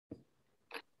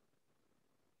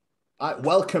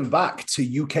Welcome back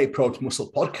to UK Pro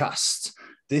Muscle Podcast.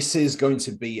 This is going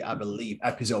to be, I believe,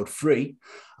 episode 3.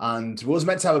 And we was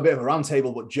meant to have a bit of a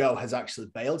roundtable, but Joe has actually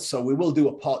bailed. So we will do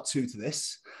a part 2 to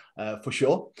this for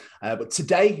sure. But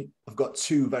today, I've got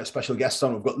 2 very special guests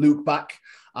on. We've got Luke back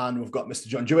and we've got Mr.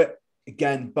 John Jewett.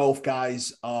 Again, both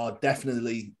guys are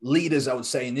definitely leaders, I would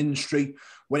say, in the industry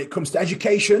when it comes to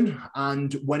education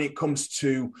and when it comes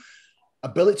to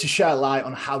ability to share light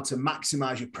on how to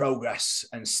maximize your progress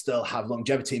and still have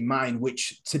longevity in mind,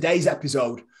 which today's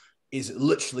episode is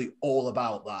literally all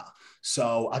about that.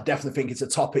 So I definitely think it's a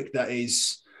topic that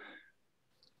is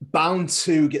bound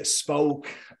to get spoke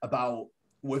about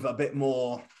with a bit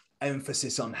more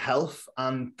emphasis on health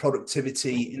and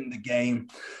productivity in the game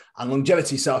and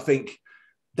longevity. So I think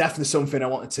definitely something I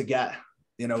wanted to get,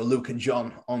 Luke and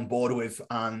John on board with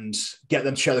and get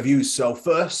them to share their views. So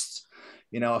first,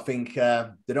 I think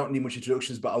they don't need much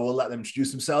introductions, but I will let them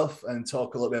introduce themselves and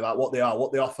talk a little bit about what they are,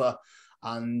 what they offer,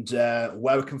 and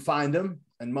where we can find them.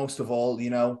 And most of all,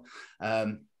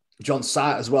 John's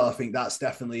site as well. I think that's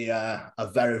definitely a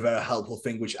very, very helpful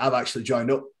thing, which I've actually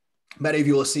joined up. Many of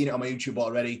you will have seen it on my YouTube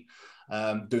already,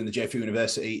 doing the J3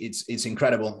 University. It's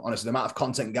incredible. Honestly, the amount of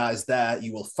content, guys, there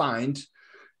you will find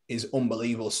is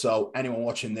unbelievable. So anyone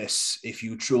watching this, if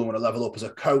you truly want to level up as a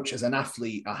coach, as an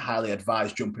athlete, I highly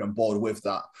advise jumping on board with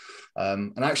that.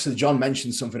 And actually, John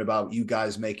mentioned something about you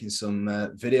guys making some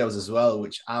videos as well,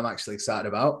 which I'm actually excited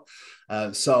about.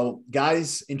 So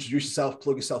guys, introduce yourself,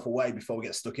 plug yourself away before we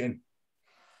get stuck in.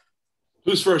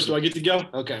 Who's first? Do I get to go?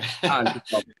 Okay.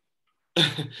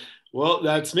 Well,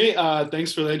 that's me.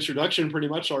 Thanks for the introduction pretty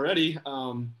much already.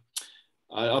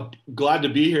 I'm glad to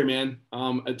be here, man.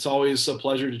 It's always a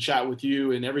pleasure to chat with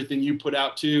you and everything you put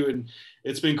out too. And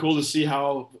it's been cool to see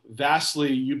how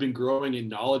vastly you've been growing in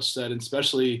knowledge set, and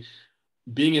especially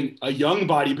being a young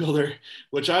bodybuilder,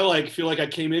 which I feel like I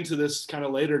came into this kind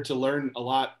of later to learn a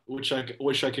lot, which I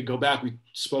wish I could go back. We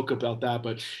spoke about that,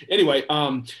 but anyway,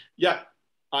 IFBB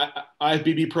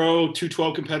Pro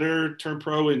 212 competitor, turned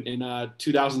pro in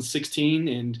 2016,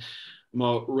 and I'm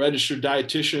a registered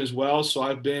dietitian as well. So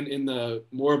I've been in the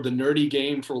more of the nerdy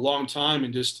game for a long time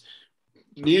and just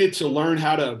needed to learn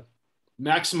how to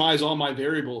maximize all my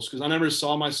variables, because I never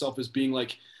saw myself as being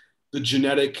like the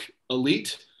genetic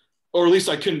elite, or at least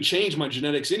I couldn't change my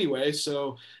genetics anyway.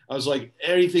 So I was like,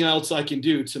 anything else I can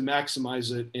do to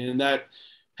maximize it. And that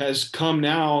has come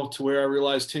now to where I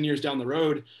realized 10 years down the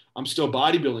road, I'm still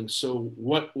bodybuilding. So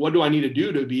what do I need to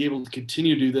do to be able to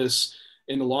continue to do this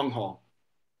in the long haul?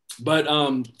 But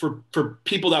for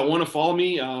people that want to follow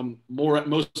me,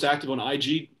 most active on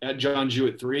IG at John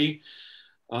Jewett 3.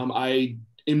 I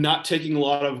am not taking a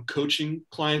lot of coaching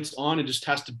clients on. It just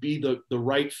has to be the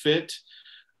right fit.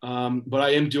 But I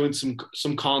am doing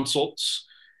some consults.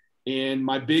 And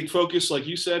my big focus, like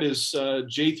you said, is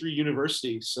J3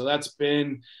 University. So that's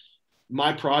been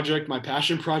my project, my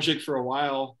passion project for a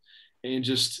while. And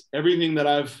just everything that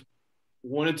I've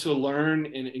wanted to learn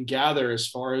and gather as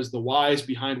far as the whys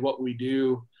behind what we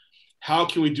do, how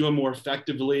can we do it more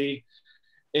effectively,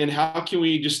 and how can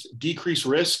we just decrease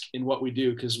risk in what we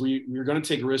do, because we're going to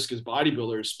take risk as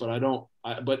bodybuilders,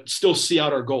 but still see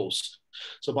out our goals.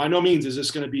 So by no means is this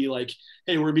going to be like,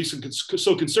 hey, we're going to be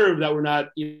so conservative that we're not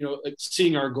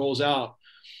seeing our goals out.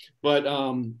 But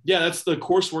that's the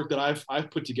coursework that I've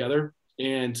put together,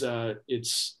 and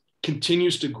it's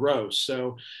continues to grow.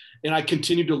 So, and I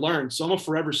continue to learn. So I'm a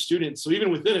forever student. So even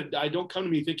within it, I don't come to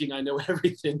me thinking I know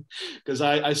everything, because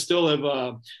I still have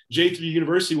J3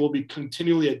 University will be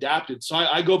continually adapted. So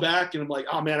I go back and I'm like,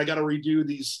 oh man, I got to redo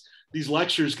these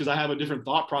lectures because I have a different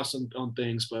thought process on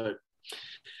things. But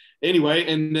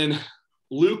anyway, and then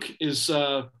Luke is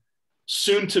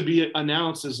soon to be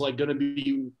announced as like going to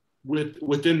be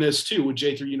within this too with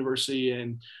J3 University.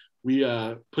 And we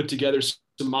put together some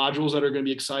modules that are going to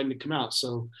be exciting to come out.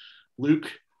 So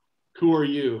Luke, who are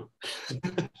you?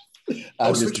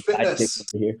 Switch Fitness.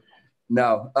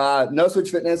 No Switch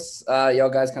Fitness. Y'all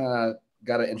guys kind of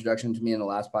got an introduction to me in the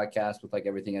last podcast with like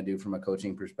everything I do from a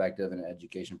coaching perspective and an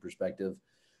education perspective.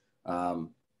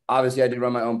 Obviously I do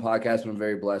run my own podcast, but I'm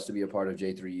very blessed to be a part of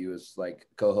J3U as like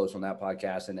co-host on that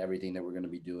podcast and everything that we're going to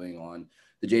be doing on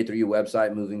the J3U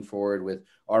website moving forward with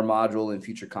our module and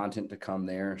future content to come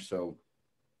there. So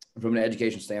from an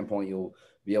education standpoint, you'll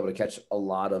be able to catch a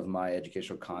lot of my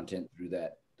educational content through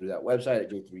that website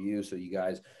at J3U. So you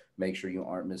guys make sure you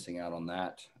aren't missing out on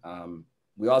that.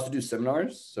 We also do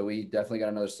seminars. So we definitely got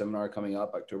another seminar coming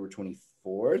up October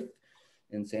 24th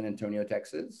in San Antonio,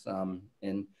 Texas.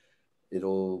 And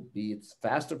it's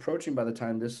fast approaching by the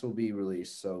time this will be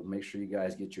released. So make sure you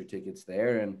guys get your tickets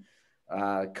there. And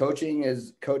Coaching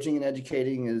and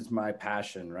educating is my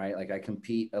passion, right? Like I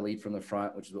compete, I lead from the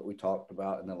front, which is what we talked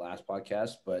about in the last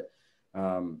podcast, but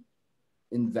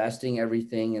investing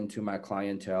everything into my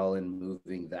clientele and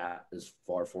moving that as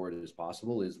far forward as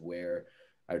possible is where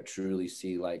I truly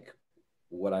see like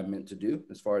what I'm meant to do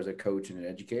as far as a coach and an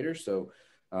educator. So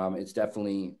it's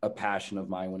definitely a passion of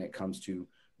mine when it comes to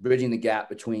bridging the gap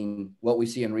between what we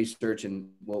see in research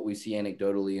and what we see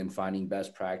anecdotally and finding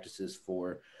best practices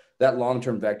for that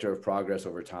long-term vector of progress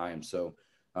over time. So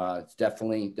it's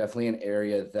definitely an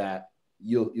area that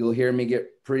you'll hear me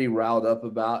get pretty riled up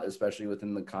about, especially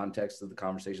within the context of the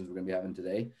conversations we're going to be having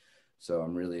today. So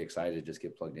I'm really excited to just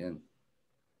get plugged in.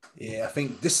 Yeah, I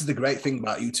think this is the great thing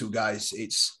about you two guys.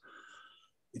 It's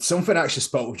something I actually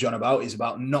spoke with John about, is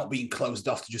about not being closed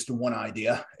off to just one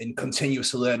idea and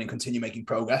continuously learning, continue making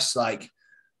progress. Like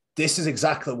this is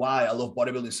exactly why I love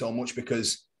bodybuilding so much,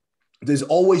 because there's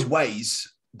always ways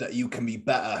that you can be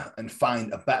better and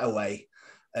find a better way.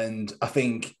 And I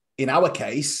think in our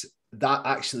case, that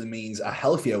actually means a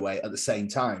healthier way at the same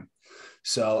time.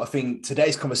 So I think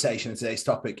today's conversation and today's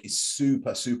topic is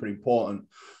super, super important,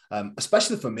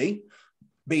 especially for me,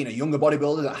 being a younger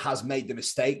bodybuilder that has made the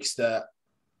mistakes that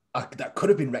could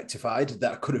have been rectified,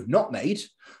 that I could have not made.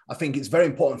 I think it's very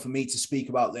important for me to speak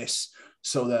about this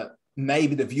so that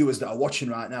maybe the viewers that are watching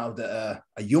right now that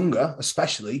are younger,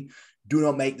 especially, do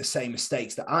not make the same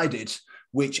mistakes that I did,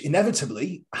 which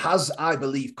inevitably has, I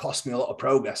believe, cost me a lot of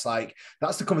progress. Like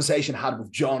that's the conversation I had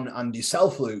with John and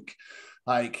yourself, Luke.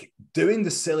 Like doing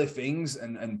the silly things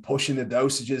and pushing the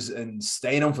dosages and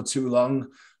staying on for too long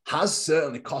has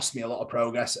certainly cost me a lot of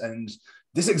progress. And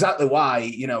this is exactly why,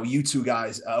 you two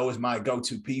guys are always my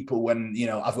go-to people when,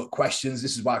 I've got questions.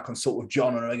 This is why I consult with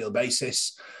John on a regular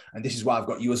basis. And this is why I've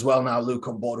got you as well now, Luke,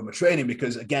 on board with my training,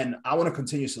 because again, I want to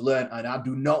continue to learn and I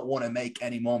do not want to make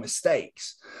any more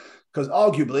mistakes. Because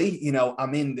arguably,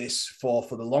 I'm in this for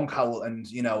the long haul, and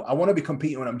I want to be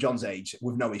competing when I'm John's age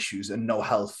with no issues and no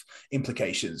health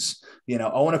implications. I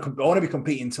want to be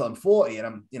competing until I'm 40,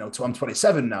 and I'm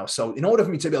 27 now. So in order for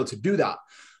me to be able to do that,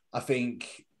 I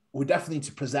think we definitely need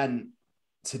to present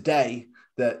today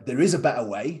that there is a better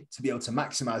way to be able to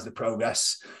maximize the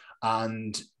progress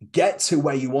and get to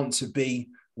where you want to be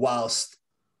whilst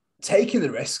taking the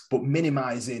risk, but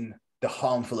minimizing the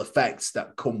harmful effects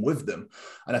that come with them.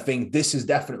 And I think this is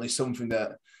definitely something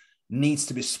that needs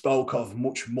to be spoke of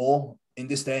much more in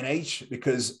this day and age,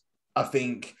 because I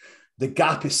think the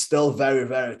gap is still very,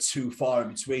 very too far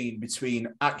in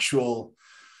between actual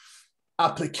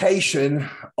application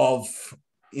of,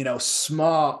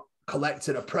 smart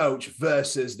collected approach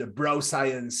versus the bro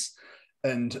science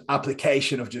and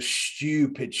application of just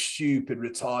stupid,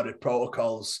 retarded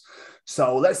protocols.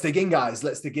 So let's dig in, guys.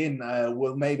 Let's dig in.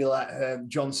 We'll maybe let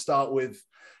John start with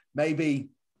maybe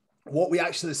what we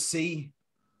actually see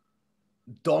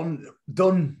done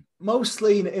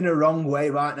mostly in a wrong way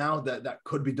right now that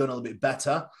could be done a little bit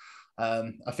better.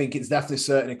 I think it's definitely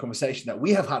certainly a conversation that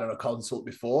we have had on a consult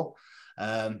before,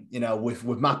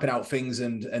 with mapping out things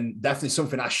and definitely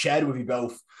something I shared with you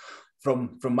both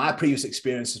from my previous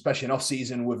experience, especially in off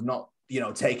season, with not,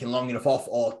 taking long enough off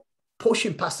or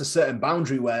pushing past a certain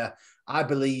boundary where I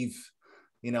believe,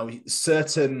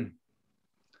 certain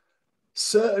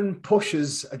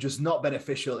pushes are just not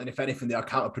beneficial. And if anything, they are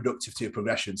counterproductive to your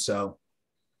progression. So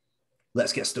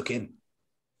let's get stuck in.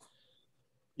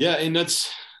 Yeah. And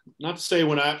that's not to say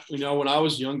when I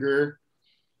was younger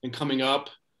and coming up,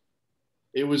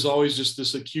 it was always just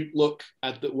this acute look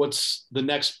at what's the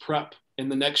next prep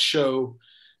and the next show.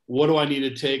 What do I need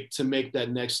to take to make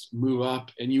that next move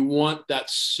up? And you want that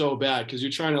so bad because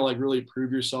you're trying to like really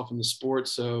prove yourself in the sport.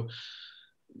 So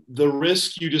the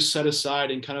risk you just set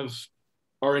aside and kind of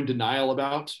are in denial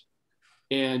about,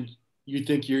 and you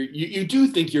think you do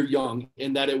think you're young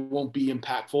and that it won't be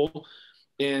impactful.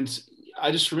 And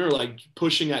I just remember like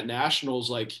pushing at nationals,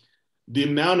 like the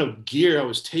amount of gear I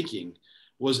was taking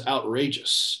was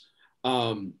outrageous.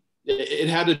 It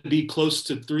had to be close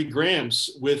to 3 grams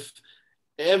with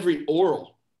every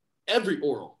oral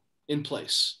in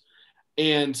place,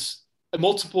 and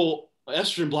multiple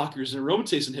estrogen blockers and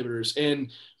aromatase inhibitors.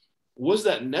 And was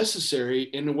that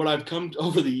necessary? And what I've come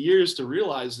over the years to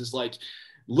realize is like,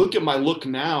 look at my look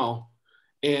now,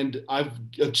 and I've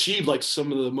achieved like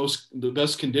some of the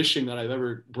best conditioning that I've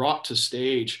ever brought to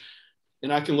stage.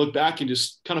 And I can look back and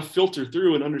just kind of filter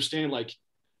through and understand like,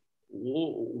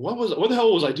 what the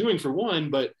hell was I doing for one?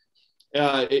 But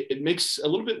it makes a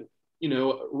little bit,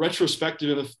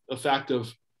 retrospective in the fact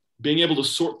of being able to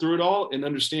sort through it all and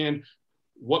understand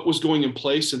what was going in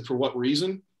place and for what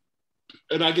reason.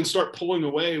 And I can start pulling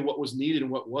away what was needed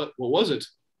and what wasn't.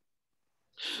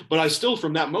 But I still,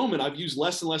 from that moment, I've used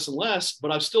less and less and less,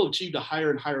 but I've still achieved a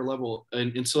higher and higher level.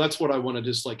 And so that's what I want to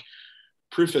just like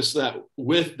preface that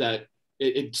with, that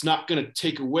it's not going to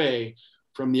take away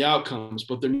from the outcomes,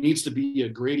 but there needs to be a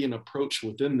gradient approach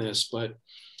within this. But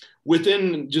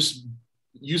within just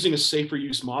using a safer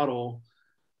use model,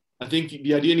 I think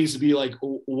the idea needs to be like,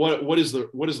 what is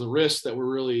the risk that we're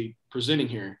really presenting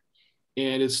here?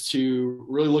 And it's to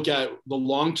really look at the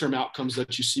long-term outcomes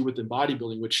that you see within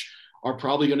bodybuilding, which are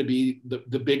probably going to be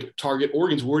the big target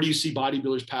organs. Where do you see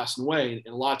bodybuilders passing away?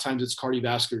 And a lot of times it's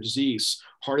cardiovascular disease,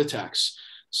 heart attacks.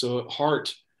 So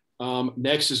heart,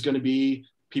 next is going to be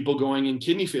people going in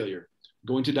kidney failure,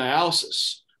 going to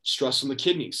dialysis, stress on the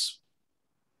kidneys.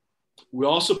 We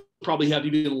also probably have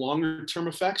even longer term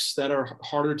effects that are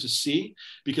harder to see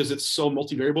because it's so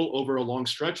multivariable over a long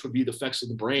stretch, would be the effects of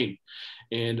the brain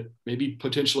and maybe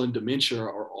potential in dementia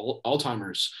or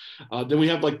Alzheimer's. Then we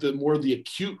have like the more of the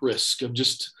acute risk of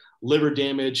just liver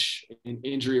damage and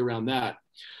injury around that.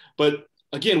 But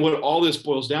again, what all this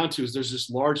boils down to is there's this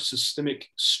large systemic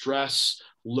stress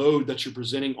load that you're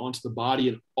presenting onto the body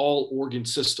and all organ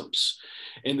systems.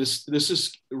 And this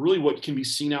is really what can be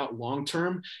seen out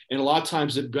long-term. And a lot of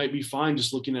times it might be fine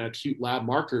just looking at acute lab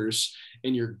markers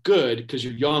and you're good because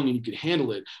you're young and you can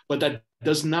handle it. But that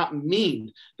does not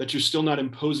mean that you're still not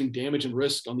imposing damage and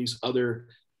risk on these other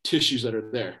tissues that are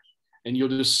there. And you'll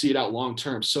just see it out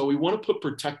long-term. So we want to put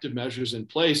protective measures in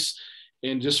place.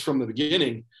 And just from the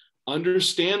beginning,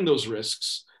 understand those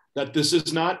risks, that this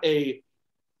is not a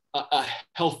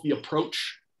healthy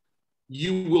approach.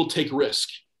 You will take risk,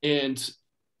 and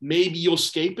maybe you'll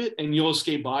escape it and you'll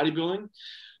escape bodybuilding.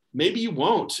 Maybe you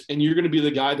won't, and you're going to be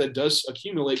the guy that does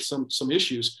accumulate some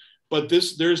issues. But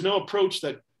there's no approach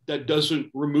that doesn't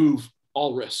remove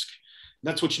all risk.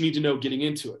 That's what you need to know getting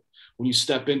into it when you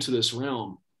step into this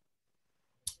realm.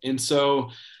 And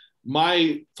so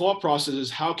my thought process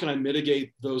is, how can I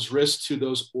mitigate those risks to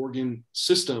those organ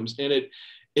systems? And it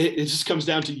just comes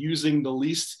down to using the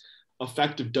least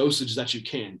effective dosage that you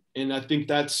can. And I think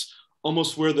that's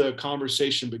almost where the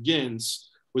conversation begins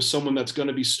with someone that's going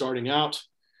to be starting out.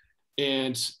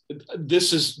 And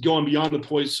this is going beyond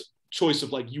the choice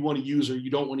of like, you want to use or you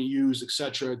don't want to use,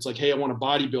 etc. It's like, hey, I want to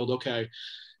bodybuild. Okay,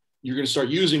 you're going to start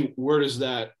using. Where does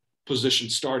that position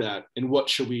start at? And what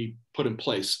should we put in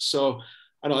place? So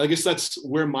I don't know, I guess that's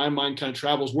where my mind kind of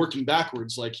travels, working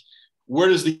backwards. Like, where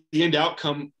does the end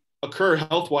outcome occur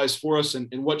health-wise for us, and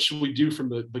what should we do from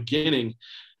the beginning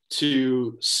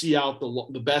to see out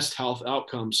the best health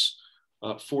outcomes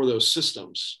for those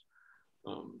systems?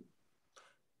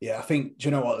 Yeah, I think, do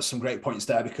you know what, there's some great points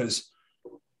there, because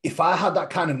if I had that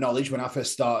kind of knowledge when I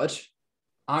first started,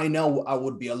 I know I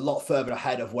would be a lot further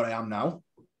ahead of what I am now.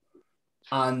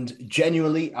 And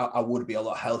genuinely, I would be a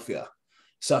lot healthier.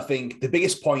 So I think the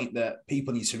biggest point that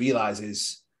people need to realize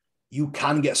is you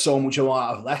can get so much more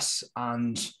out of less.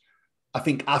 And I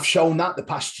think I've shown that the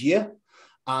past year,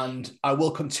 and I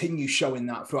will continue showing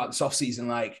that throughout this offseason.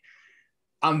 Like,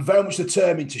 I'm very much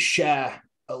determined to share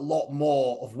a lot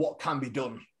more of what can be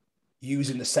done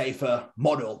using the safer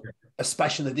model,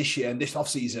 especially this year and this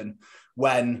offseason,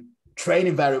 when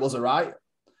training variables are right,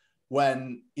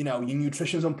 when, you know, your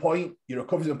nutrition's on point, your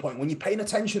recovery's on point, when you're paying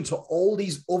attention to all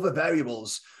these other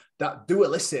variables that do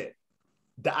elicit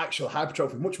the actual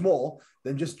hypertrophy much more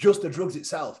than just the drugs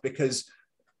itself. Because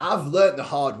I've learned the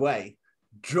hard way,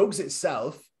 drugs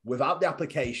itself, without the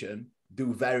application,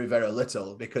 do very, very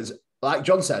little. Because like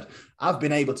John said, I've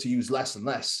been able to use less and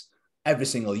less every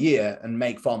single year and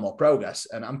make far more progress.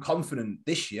 And I'm confident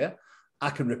this year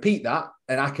I can repeat that,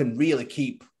 and I can really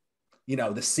keep, you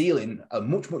know, the ceiling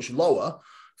much, much lower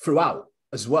throughout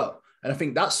as well. And I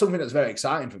think that's something that's very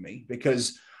exciting for me,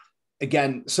 because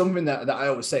again, something that I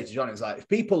always say to John is like, if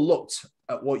people looked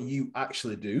at what you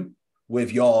actually do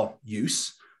with your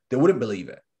use, they wouldn't believe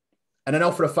it. And I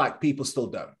know for a fact people still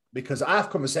don't, because I have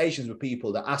conversations with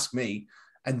people that ask me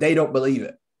and they don't believe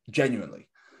it genuinely.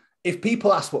 If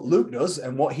people ask what Luke does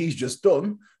and what he's just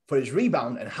done for his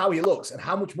rebound and how he looks and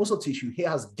how much muscle tissue he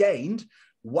has gained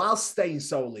while staying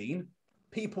so lean,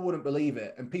 people wouldn't believe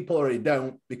it. And people already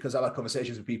don't, because I've had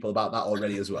conversations with people about that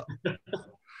already as well.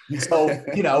 So,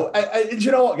 you know, and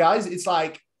you know what, guys? It's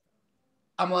like,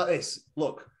 I'm like this.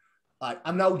 Look, like,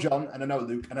 I know John and I know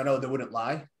Luke, and I know they wouldn't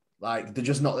lie. Like, they're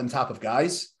just not them type of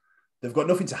guys. They've got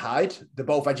nothing to hide. They're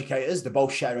both educators. They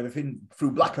both share everything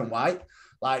through black and white.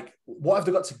 Like, what have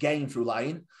they got to gain through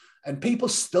lying? And people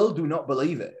still do not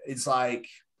believe it. It's like,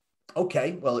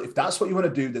 okay, well, if that's what you want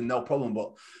to do, then no problem.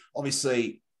 But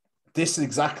obviously, this is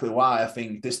exactly why I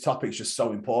think this topic is just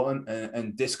so important.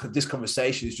 And this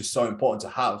conversation is just so important to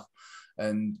have.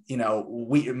 And, you know,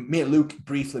 me and Luke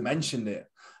briefly mentioned it.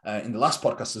 in the last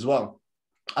podcast as well,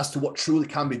 as to what truly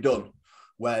can be done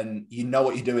when you know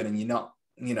what you're doing and you're not,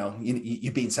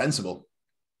 you're being sensible.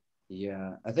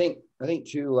 Yeah, I think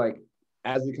too, like,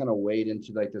 as we kind of wade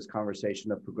into like this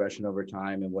conversation of progression over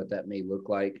time and what that may look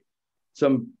like,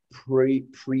 some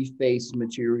preface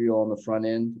material on the front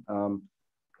end.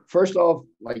 First off,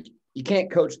 like, you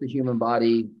can't coach the human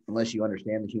body unless you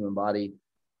understand the human body,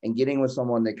 and getting with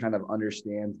someone that kind of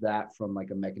understands that from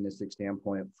like a mechanistic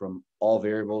standpoint from all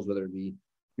variables, whether it be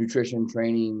nutrition,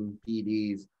 training,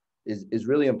 PEDs, is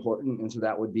really important. And so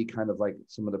that would be kind of like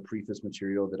some of the preface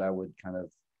material that I would kind of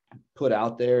put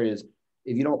out there is,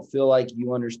 if you don't feel like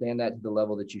you understand that to the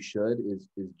level that you should, is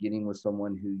getting with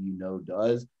someone who you know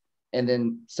does, and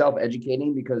then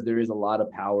self-educating, because there is a lot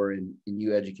of power in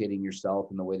you educating yourself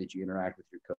in the way that you interact with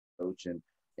your coach,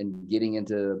 and getting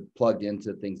plugged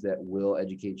into things that will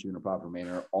educate you in a proper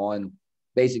manner on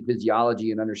basic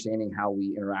physiology and understanding how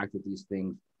we interact with these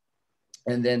things.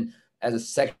 And then as a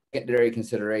secondary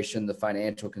consideration, the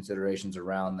financial considerations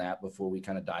around that before we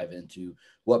kind of dive into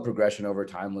what progression over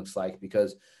time looks like.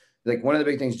 Because like one of the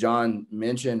big things John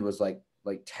mentioned was like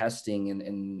testing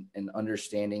and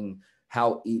understanding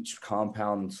how each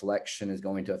compound selection is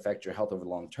going to affect your health over the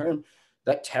long term.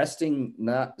 That testing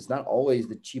is not always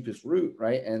the cheapest route,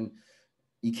 right? And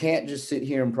you can't just sit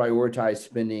here and prioritize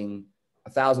spending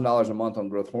 $1,000 a month on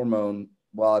growth hormone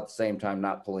while at the same time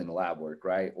not pulling the lab work,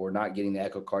 right? Or not getting the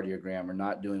echocardiogram, or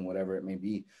not doing whatever it may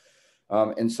be.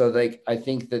 And so like, I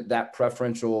think it's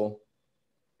preferential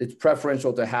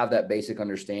to have that basic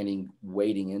understanding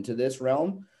wading into this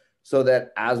realm, so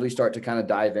that as we start to kind of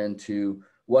dive into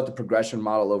what the progression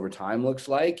model over time looks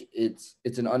like, it's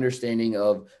an understanding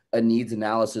of a needs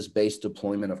analysis based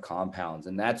deployment of compounds.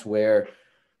 And that's where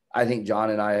I think John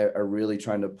and I are really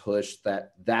trying to push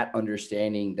that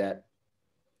understanding that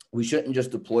we shouldn't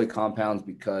just deploy compounds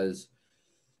because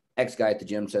X guy at the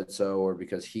gym said so, or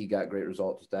because he got great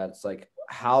results with that. It's like,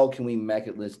 how can we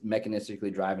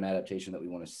mechanistically drive an adaptation that we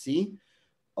want to see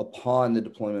upon the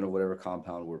deployment of whatever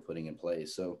compound we're putting in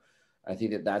place? So I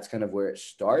think that's kind of where it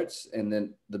starts. And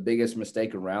then the biggest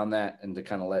mistake around that, and to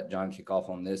kind of let John kick off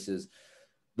on this, is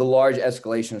the large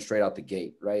escalation straight out the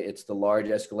gate, right? It's the large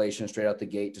escalation straight out the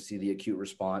gate to see the acute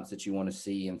response that you want to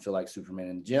see and feel like Superman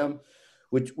in the gym,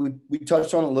 which we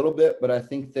touched on a little bit, but I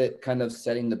think that kind of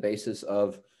setting the basis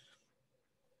of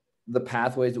the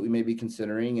pathways that we may be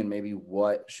considering and maybe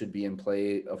what should be in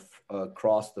play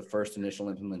across the first initial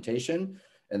implementation,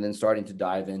 and then starting to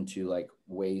dive into like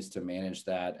ways to manage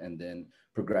that and then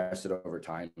progress it over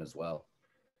time as well.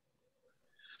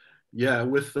 Yeah,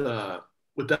 with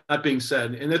that being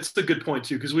said, and that's a good point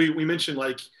too, because we mentioned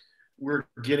like we're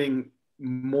getting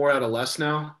more out of less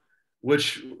now,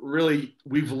 which really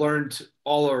we've learned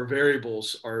all our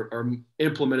variables are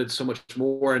implemented so much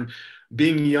more. And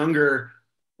being younger,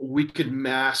 we could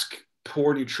mask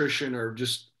poor nutrition or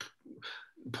just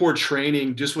poor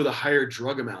training just with a higher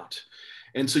drug amount.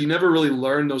 And so you never really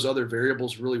learn those other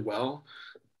variables really well.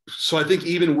 So I think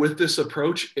even with this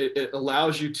approach, it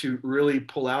allows you to really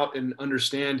pull out and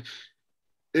understand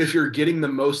if you're getting the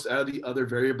most out of the other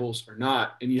variables or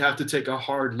not. And you have to take a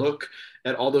hard look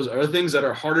at all those other things that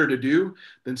are harder to do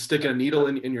than sticking a needle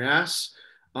in your ass,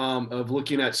 of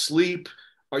looking at sleep.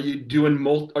 Are you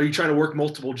trying to work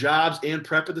multiple jobs and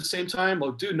prep at the same time?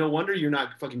 Well, dude, no wonder you're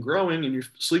not fucking growing and you're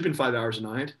sleeping 5 hours a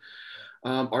night.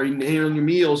 Are you nailing your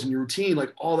meals and your routine?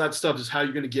 Like all that stuff is how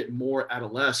you're going to get more out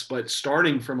of less. But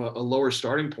starting from a lower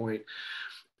starting point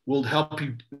will help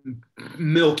you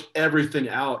milk everything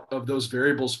out of those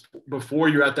variables before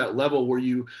you're at that level where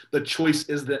the choice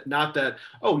is that not that,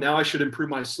 oh, now I should improve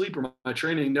my sleep or my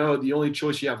training. No, the only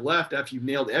choice you have left after you've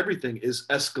nailed everything is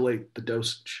escalate the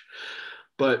dosage.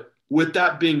 But with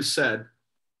that being said,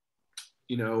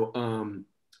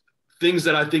 things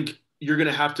that I think you're going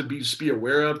to have to be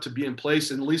aware of to be in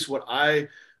place. And at least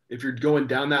if you're going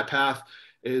down that path,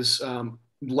 is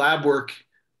lab work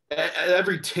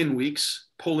every 10 weeks,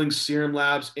 pulling serum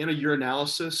labs and a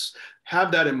urinalysis.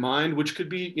 Have that in mind, which could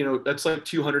be, that's like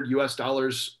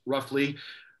 $200 roughly,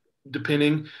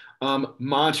 depending.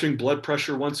 Monitoring blood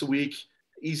pressure once a week,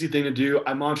 easy thing to do.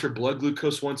 I monitor blood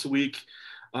glucose once a week.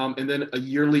 And then a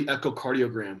yearly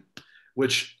echocardiogram,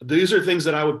 which these are things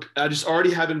that I just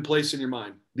already have in place in your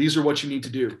mind. These are what you need to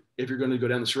do if you're going to go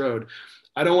down this road.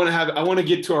 I want to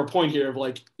get to our point here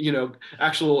of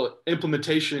actual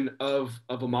implementation of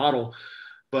a model,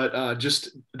 but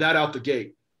just that out the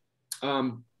gate.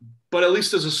 But at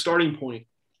least as a starting point,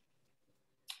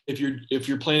 if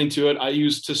you're planning to it, I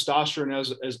use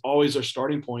testosterone as always our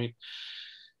starting point.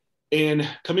 And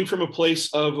coming from a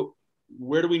place of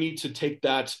where do we need to take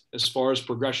that as far as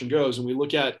progression goes? And we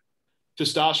look at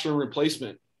testosterone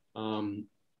replacement.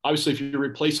 Obviously, if you're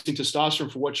replacing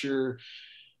testosterone for what you're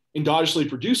endogenously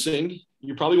producing,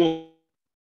 you probably won't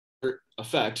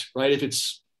effect, right? If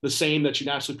it's the same that you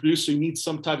naturally produce, so you need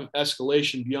some type of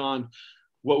escalation beyond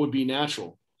what would be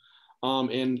natural.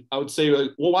 And I would say,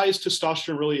 well, why is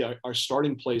testosterone really our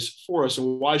starting place for us?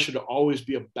 And why should it always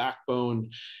be a backbone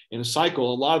in a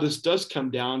cycle? A lot of this does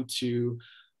come down to,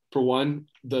 for one,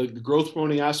 the growth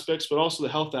promoting aspects, but also the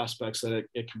health aspects that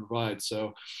it can provide.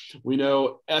 So we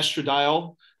know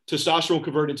estradiol, testosterone will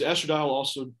convert into estradiol,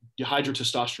 also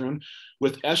dihydrotestosterone,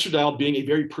 with estradiol being a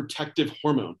very protective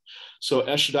hormone. So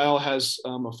estradiol has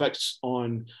effects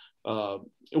on,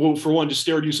 well, for one, just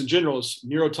steroid use in general is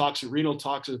neurotoxic, renal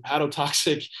toxic,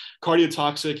 hepatotoxic,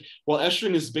 cardiotoxic, while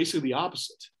estrogen is basically the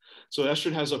opposite. So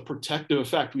estrogen has a protective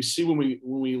effect. We see when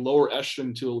we lower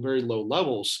estrogen to very low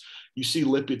levels, you see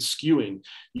lipid skewing.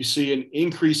 You see an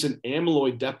increase in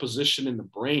amyloid deposition in the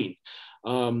brain.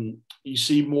 You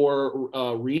see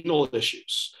more renal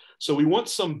issues. So we want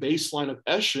some baseline of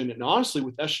estrogen. And honestly,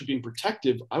 with estrogen being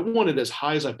protective, I want it as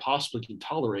high as I possibly can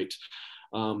tolerate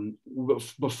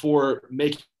before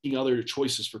making other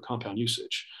choices for compound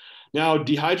usage. Now,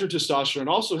 dihydrotestosterone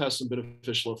also has some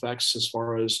beneficial effects as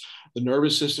far as the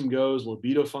nervous system goes,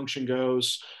 libido function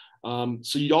goes.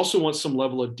 So you also want some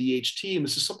level of DHT, and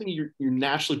this is something you're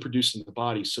naturally producing in the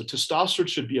body. So testosterone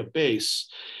should be a base,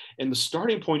 and the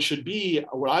starting point should be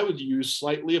what I would use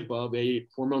slightly above a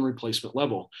hormone replacement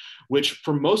level, which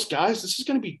for most guys, this is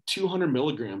going to be 200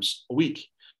 milligrams a week.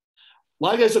 A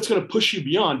lot of guys, that's going to push you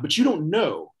beyond, but you don't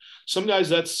know. Some guys,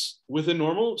 that's within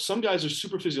normal. Some guys are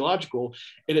super physiological,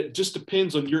 and it just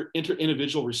depends on your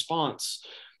individual response.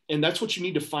 And that's what you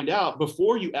need to find out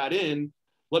before you add in,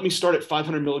 let me start at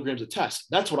 500 milligrams a test.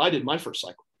 That's what I did my first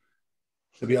cycle.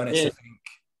 To be honest, I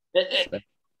think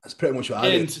that's pretty much what I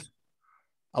did.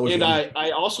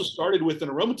 I also started with an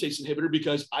aromatase inhibitor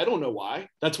because I don't know why.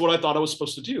 That's what I thought I was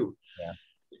supposed to do. Yeah.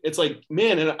 It's like,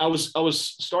 man, and I was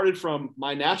started from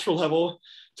my natural level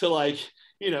to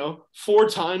 4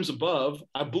 times above.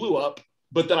 I blew up,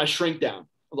 but then I shrank down.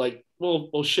 Like,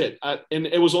 well, shit. And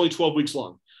it was only 12 weeks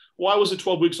long. Why was it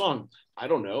 12 weeks long? I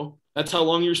don't know. That's how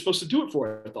long you were supposed to do it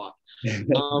for, I thought.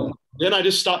 Then I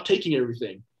just stopped taking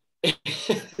everything.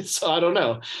 So I don't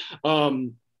know.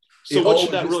 So what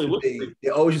should that really look like? It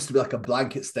always used to be like a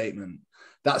blanket statement.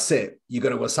 That's it. You're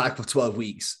going to go cycle for 12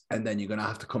 weeks, and then you're going to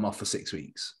have to come off for 6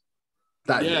 weeks.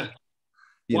 Why?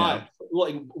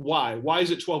 Like, why? Why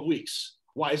is it 12 weeks?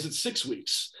 Why is it 6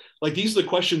 weeks? Like, these are the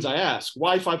questions I ask.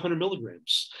 Why 500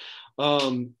 milligrams?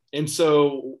 And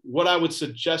so what I would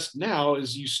suggest now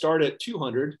is you start at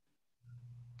 200.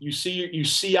 You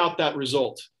see out that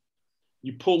result.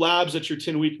 You pull labs at your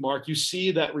 10-week mark. You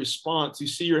see that response. You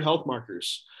see your health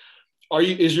markers.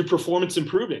 Is your performance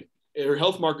improving? Are your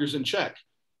health markers in check?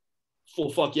 Full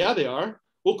fuck yeah, they are.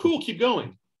 Well, cool. Keep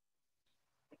going.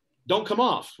 Don't come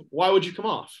off. Why would you come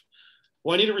off?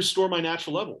 Well, I need to restore my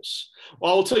natural levels.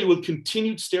 Well, I'll tell you, with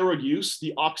continued steroid use,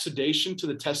 the oxidation to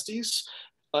the testes,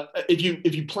 if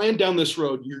you plan down this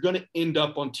road, you're going to end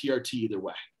up on TRT either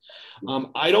way.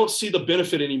 I don't see the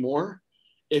benefit anymore.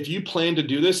 If you plan to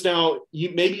do this now,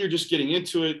 maybe you're just getting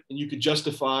into it and you could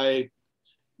justify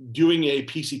doing a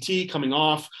PCT, coming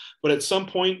off, but at some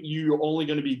point you're only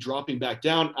going to be dropping back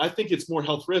down. I think it's more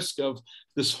health risk of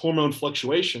this hormone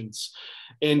fluctuations,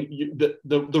 and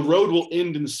the road will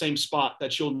end in the same spot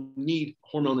that you'll need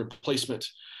hormone replacement.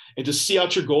 And to see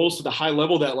out your goals to the high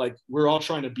level that like we're all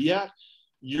trying to be at,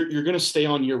 you're going to stay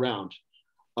on year round.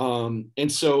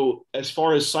 And so as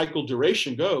far as cycle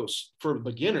duration goes for a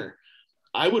beginner,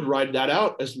 I would ride that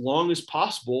out as long as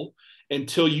possible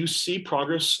until you see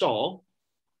progress stall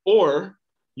or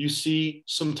you see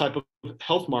some type of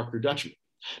health marker detriment.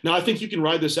 Now, I think you can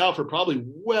ride this out for probably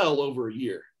well over a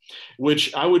year,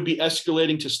 which I would be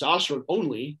escalating testosterone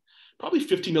only, probably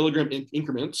 50 milligram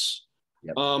increments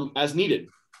as needed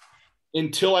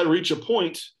until I reach a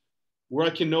point where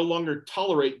I can no longer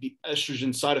tolerate the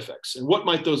estrogen side effects. And what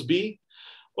might those be?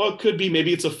 Well, it could be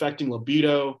maybe it's affecting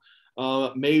libido.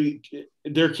 Maybe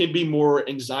there can be more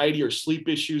anxiety or sleep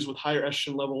issues with higher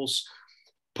estrogen levels.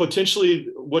 Potentially,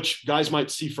 what guys might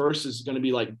see first is going to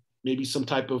be like maybe some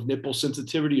type of nipple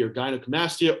sensitivity or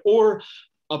gynecomastia or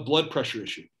a blood pressure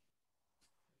issue.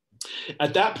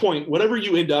 At that point, whatever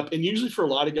you end up, and usually for a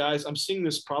lot of guys, I'm seeing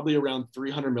this probably around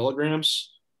 300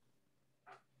 milligrams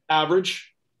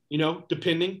average,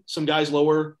 depending. Some guys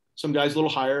lower, some guys a little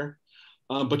higher.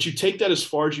 But you take that as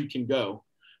far as you can go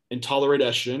and tolerate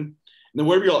estrogen. And then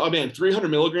wherever you're, 300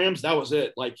 milligrams, that was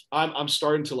it. Like I'm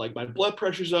starting to like, my blood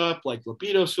pressure's up, like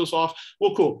libido feels off.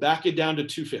 Well, cool. Back it down to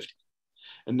 250.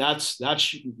 And that's,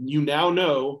 you now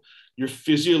know your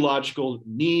physiological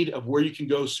need of where you can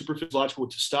go super physiological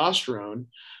with testosterone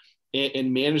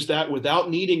and manage that without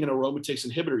needing an aromatase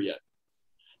inhibitor yet.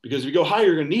 Because if you go higher,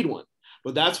 you're going to need one.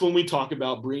 But that's when we talk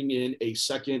about bringing in a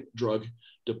second drug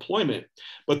deployment.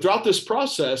 But throughout this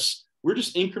process, we're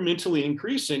just incrementally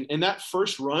increasing. And that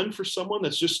first run for someone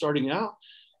that's just starting out,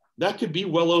 that could be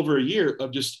well over a year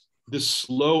of just this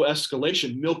slow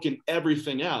escalation, milking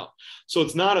everything out. So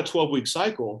it's not a 12-week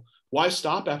cycle. Why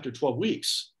stop after 12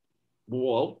 weeks?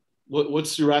 Well,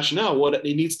 what's the rationale? What it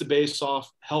needs to base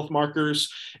off health markers.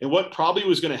 And what probably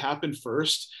was going to happen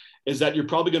first is that you're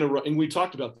probably going to run, and we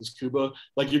talked about this, Kuba,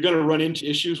 like you're going to run into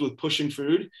issues with pushing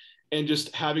food and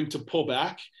just having to pull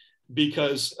back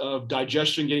because of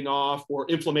digestion getting off or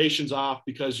inflammation's off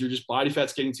because your just body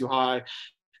fat's getting too high.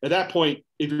 At that point,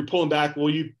 if you're pulling back, well,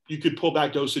 you could pull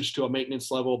back dosage to a maintenance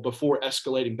level before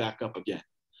escalating back up again.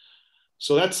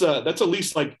 So that's at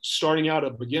least like starting out a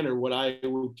beginner, what I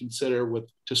would consider with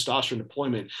testosterone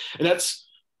deployment. And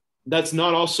that's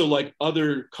not also like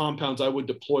other compounds I would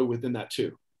deploy within that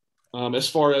too, as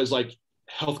far as like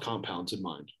health compounds in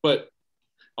mind. But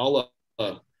I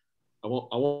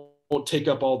won't take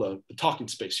up all the talking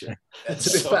space here.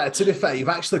 To be fair, you've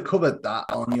actually covered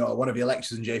that on one of your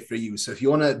lectures in J3U. So if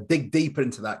you want to dig deeper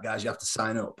into that, guys, you have to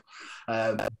sign up.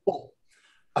 But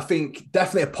I think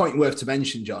definitely a point worth to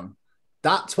mention, John.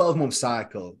 That 12-month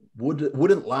cycle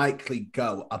wouldn't likely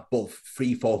go above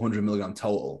 300-400 milligram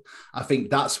total. I think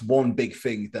that's one big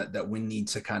thing that we need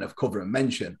to kind of cover and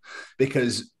mention,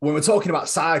 because when we're talking about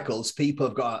cycles, people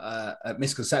have got a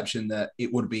misconception that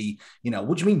it would be,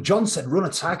 what do you mean? John said run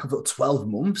a cycle for 12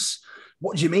 months.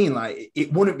 What do you mean? Like,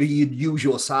 it wouldn't be your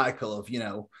usual cycle of,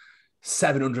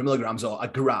 700 milligrams or a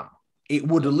gram. It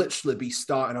would literally be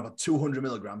starting off at 200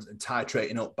 milligrams and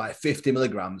titrating up by 50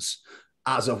 milligrams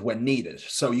as of when needed.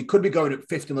 So you could be going at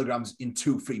 50 milligrams in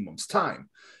 2-3 months time,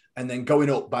 and then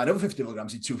going up by another 50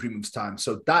 milligrams in 2-3 months time.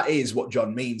 So that is what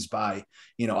John means by,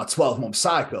 a 12-month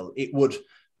cycle. It would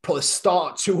probably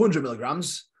start 200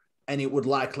 milligrams and it would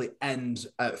likely end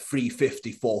at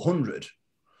 350, 400,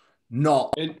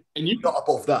 not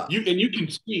above that. You can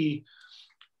see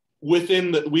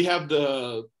within we have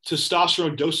the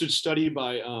testosterone dosage study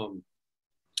by,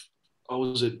 what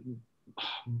was it?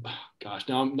 Gosh,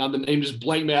 now the name just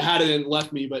blanked me. I had it and it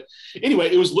left me. But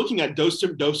anyway, it was looking at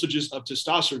dosages of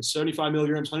testosterone, 75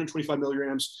 milligrams, 125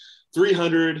 milligrams,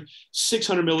 300,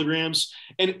 600 milligrams.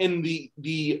 And the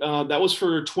that was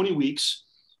for 20 weeks.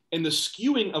 And the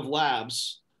skewing of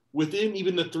labs within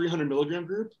even the 300 milligram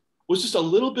group was just a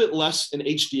little bit less in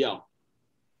HDL.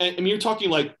 And I mean, you're talking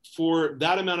like for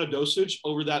that amount of dosage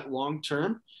over that long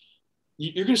term,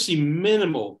 you're going to see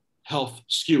minimal health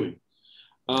skewing.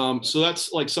 So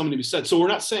that's like something to be said. So we're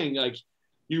not saying like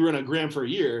you run a gram for a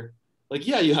year, like,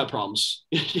 yeah, you have problems.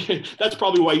 That's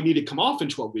probably why you need to come off in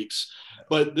 12 weeks.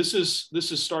 But this is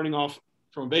starting off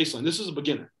from a baseline. This is a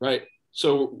beginner, right?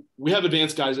 So we have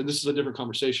advanced guys, and this is a different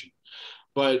conversation,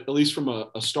 but at least from a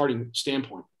starting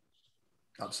standpoint.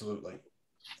 Absolutely.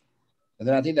 And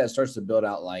then I think that starts to build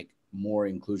out like more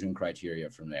inclusion criteria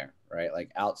from there, right?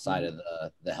 Like outside of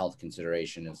the health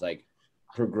consideration is like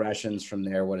progressions from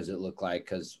there. What does it look like?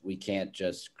 Because we can't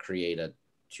just create a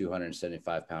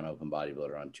 275-pound open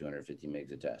bodybuilder on 250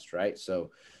 mgs a test, right?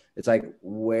 So it's like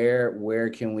where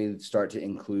can we start to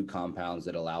include compounds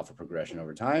that allow for progression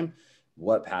over time?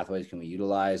 What pathways can we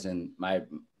utilize? And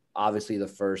obviously the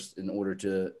first, in order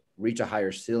to reach a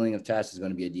higher ceiling of tests, is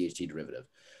going to be a DHT derivative.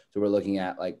 So we're looking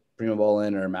at like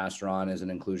primobolan or masteron as an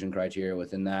inclusion criteria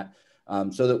within that,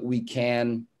 so that we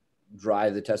can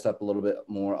drive the test up a little bit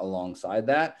more alongside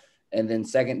that. And then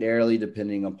secondarily,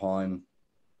 depending upon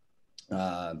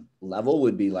level,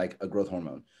 would be like a growth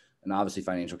hormone, and obviously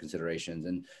financial considerations.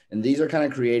 And these are kind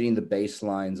of creating the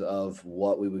baselines of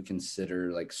what we would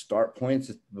consider like start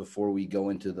points before we go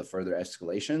into the further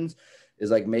escalations,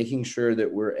 is like making sure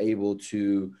that we're able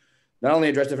to not only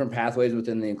address different pathways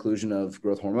within the inclusion of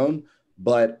growth hormone,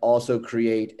 but also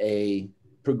create a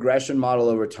progression model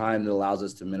over time that allows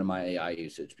us to minimize AI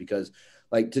usage. Because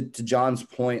like to John's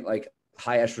point, like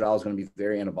high estradiol is going to be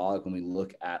very anabolic when we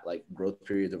look at like growth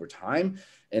periods over time.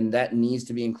 And that needs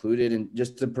to be included. And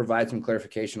just to provide some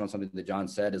clarification on something that John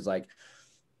said, is like,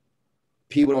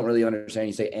 people don't really understand.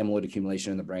 You say amyloid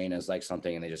accumulation in the brain as like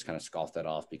something, and they just kind of scoff that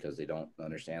off because they don't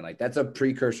understand. Like that's a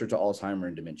precursor to Alzheimer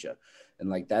and dementia. And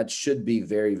like that should be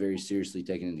very, very seriously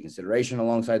taken into consideration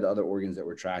alongside the other organs that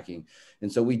we're tracking. And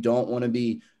so we don't want to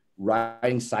be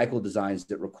writing cycle designs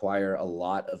that require a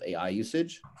lot of AI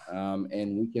usage.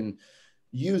 And we can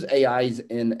use AIs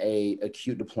in a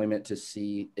acute deployment to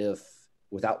see if,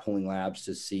 without pulling labs,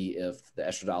 to see if the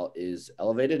estradiol is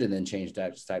elevated, and then change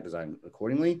that stack design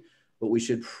accordingly. but we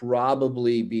should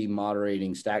probably be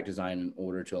moderating stack design in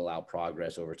order to allow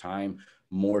progress over time,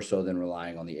 more so than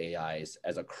relying on the AIs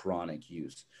as a chronic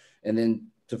use. And then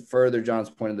to further John's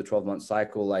point of the 12-month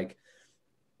cycle, like,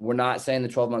 we're not saying the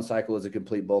 12-month cycle is a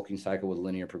complete bulking cycle with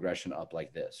linear progression up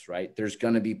like this, right? There's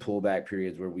going to be pullback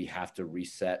periods where we have to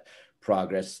reset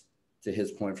progress, to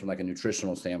his point, from like a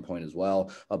nutritional standpoint as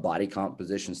well, a body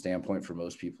composition standpoint for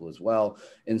most people as well.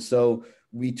 And so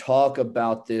we talk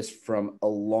about this from a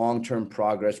long-term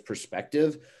progress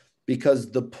perspective, because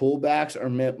the pullbacks are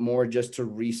meant more just to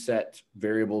reset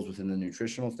variables within the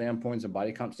nutritional standpoints and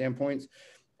body comp standpoints.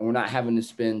 And we're not having to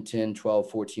spend 10, 12,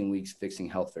 14 weeks fixing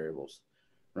health variables,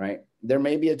 right? There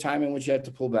may be a time in which you have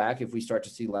to pull back if we start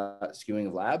to see skewing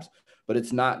of labs, but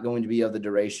it's not going to be of the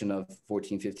duration of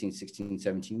 14, 15, 16,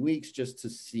 17 weeks just to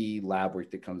see lab work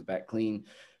that comes back clean,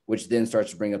 which then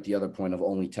starts to bring up the other point of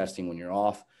only testing when you're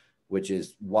off, which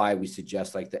is why we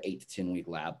suggest like the 8 to 10 week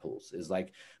lab pulls. Is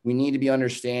like, we need to be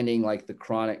understanding like the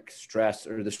chronic stress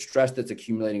or the stress that's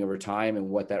accumulating over time and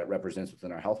what that represents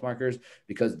within our health markers,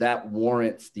 because that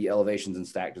warrants the elevations in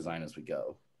stack design as we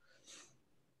go.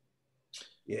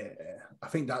 Yeah, I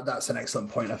think that's an excellent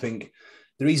point. I think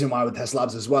the reason why we test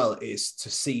labs as well is to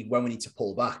see when we need to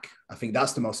pull back. I think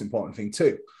that's the most important thing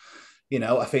too. You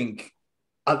know, I think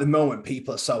at the moment,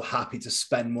 people are so happy to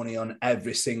spend money on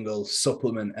every single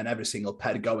supplement and every single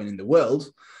ped going in the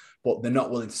world, but they're not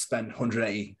willing to spend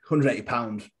 180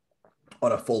 pounds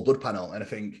on a full blood panel. And I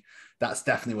think that's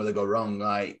definitely where they go wrong.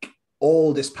 Like,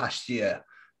 all this past year,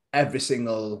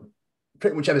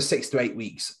 pretty much every 6 to 8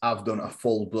 weeks, I've done a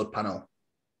full blood panel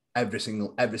every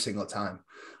single time.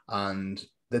 And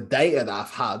the data that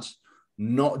I've had,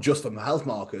 not just for my health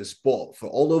markers, but for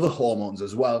all other hormones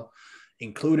as well,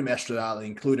 including my estradiol,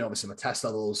 including obviously my test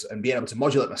levels, and being able to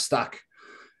modulate my stack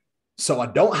so I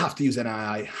don't have to use an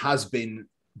AI, has been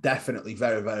definitely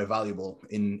very, very valuable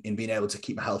in being able to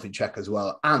keep my health in check as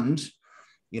well. And,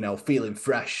 you know, feeling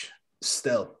fresh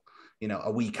still, you know,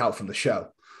 a week out from the show.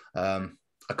 I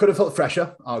could have felt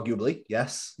fresher, arguably.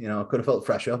 Yes, you know, I could have felt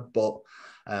fresher, but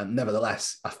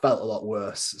nevertheless, I felt a lot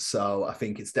worse. So I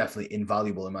think it's definitely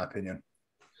invaluable in my opinion.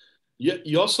 Yeah,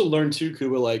 you also learn too,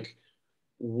 Kuba, like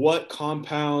what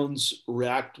compounds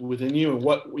react within you and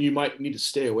what you might need to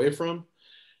stay away from.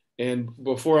 And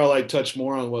before I like touch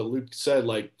more on what Luke said,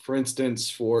 like for instance,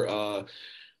 for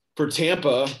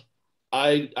Tampa,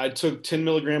 I took 10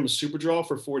 milligrams of Superdrol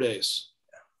for 4 days.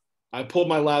 I pulled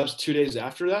my labs 2 days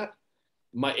after that.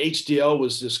 My HDL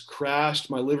was just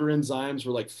crashed. My liver enzymes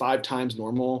were like 5 times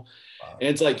normal. Wow. And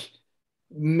it's like,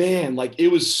 man, like it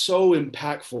was so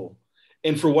impactful.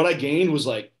 And for what I gained was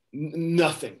like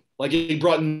nothing. Like it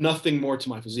brought nothing more to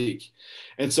my physique.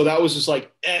 And so that was just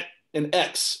like an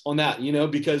X on that, you know,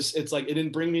 because it's like, it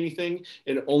didn't bring me anything.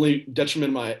 It only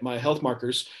detrimented my health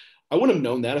markers. I wouldn't have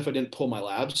known that if I didn't pull my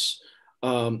labs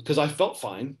because I felt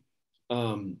fine.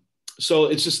 So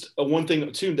it's just one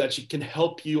thing too that can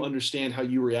help you understand how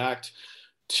you react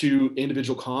to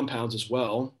individual compounds as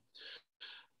well.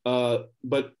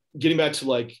 But getting back to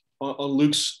like on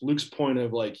Luke's point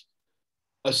of like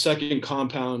a second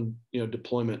compound, you know,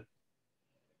 deployment.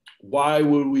 Why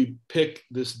would we pick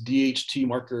this DHT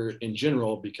marker in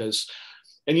general? Because,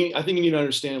 I think you need to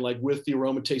understand, like with the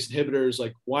aromatase inhibitors,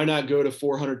 like why not go to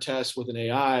 400 tests with an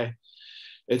AI?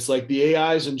 It's like the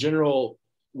AIs in general,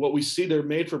 what we see, they're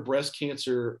made for breast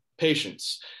cancer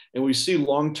patients. And we see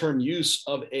long-term use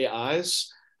of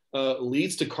AIs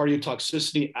leads to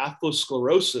cardiotoxicity,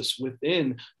 atherosclerosis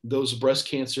within those breast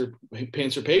cancer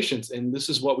patients. And this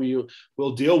is what we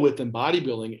will deal with in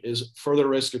bodybuilding, is further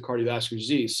risk of cardiovascular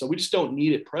disease. So we just don't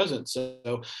need it present.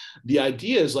 So the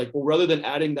idea is like, well, rather than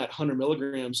adding that 100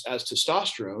 milligrams as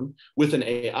testosterone with an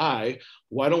AI,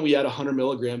 why don't we add 100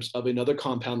 milligrams of another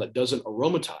compound that doesn't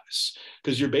aromatize?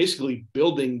 Because you're basically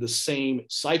building the same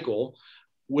cycle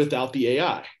without the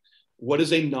AI. What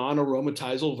is a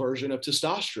non-aromatizal version of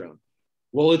testosterone?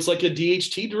 Well, it's like a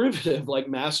DHT derivative like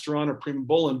Masteron or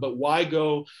Primobolan, but why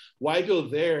go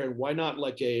there? And why not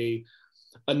like a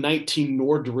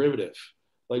 19-nor derivative,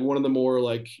 like one of the more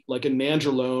like a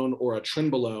nandrolone or a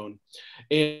trenbolone?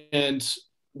 And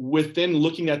within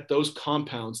looking at those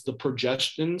compounds, the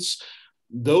progestins,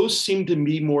 those seem to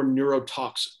be more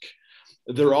neurotoxic.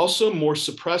 They're also more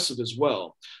suppressive as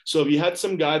well. So if you had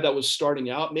some guy that was starting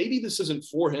out, maybe this isn't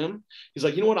for him. He's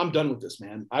like, you know what? I'm done with this,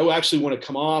 man. I actually want to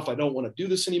come off. I don't want to do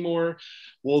this anymore.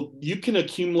 Well, you can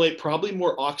accumulate probably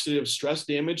more oxidative stress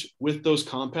damage with those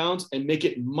compounds and make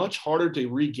it much harder to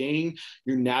regain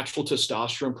your natural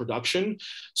testosterone production.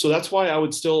 So that's why I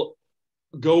would still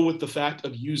go with the fact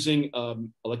of using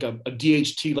like a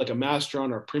DHT, like a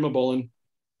Masteron or a Primobolan.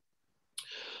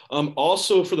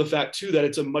 Also for the fact too, that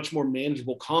it's a much more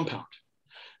manageable compound,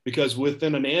 because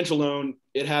within an androlone,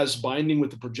 it has binding with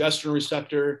the progesterone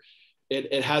receptor.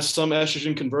 It has some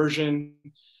estrogen conversion.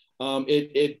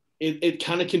 It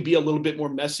kind of can be a little bit more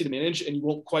messy to manage, and you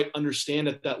won't quite understand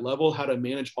at that level how to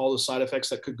manage all the side effects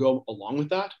that could go along with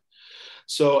that.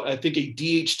 So I think a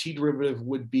DHT derivative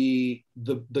would be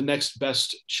the next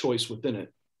best choice within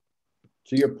it.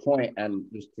 To your point, and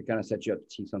just to kind of set you up to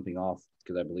tee something off,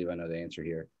 because I believe I know the answer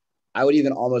here, I would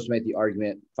even almost make the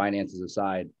argument, finances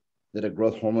aside, that a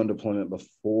growth hormone deployment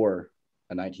before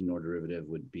a 19-nor derivative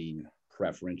would be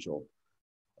preferential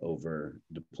over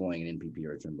deploying an NPP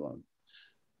or a trenbolone.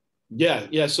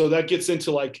 Yeah. So that gets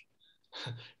into, like,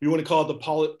 you want to call it the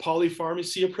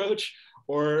polypharmacy approach,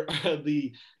 or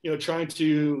the, trying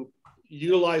to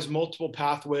utilize multiple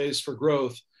pathways for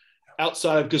growth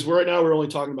outside of, because right now we're only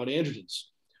talking about androgens,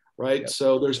 right? Yep.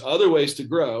 So there's other ways to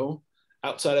grow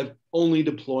outside of only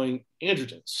deploying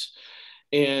androgens.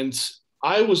 And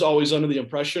I was always under the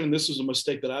impression, and this was a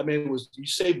mistake that I made, was you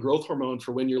save growth hormone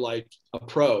for when you're like a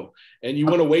pro, and you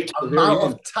want to wait till the very end.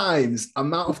 Amount of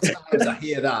times I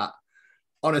hear that.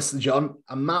 Honestly, John,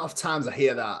 amount of times I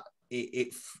hear that,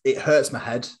 it hurts my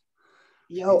head.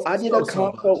 Yo, I did a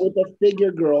consult with a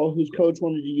figure girl whose coach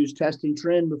wanted to use test and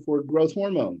trend before growth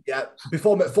hormone. Yeah,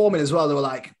 before metformin as well. They were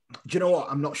like, do you know what?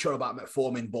 I'm not sure about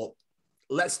metformin, but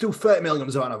let's do 30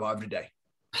 milligrams of Anavar every day.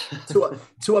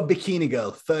 to a bikini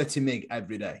girl, 30 mg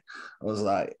every day. I was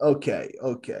like, okay.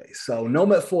 So no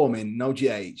metformin, no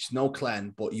GH, no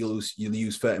clen, but you'll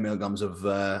use 30 milligrams of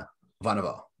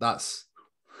Anavar. That's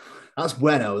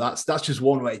bueno. That's just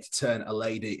one way to turn a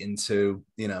lady into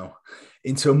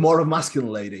a more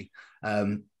masculine lady.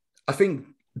 I think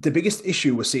the biggest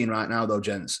issue we're seeing right now, though,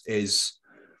 gents, is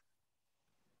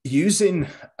using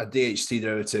a DHT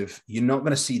derivative. You're not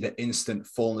going to see the instant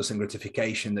fullness and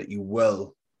gratification that you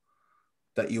will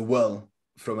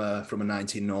from a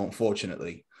 19-nor,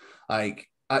 unfortunately. Like,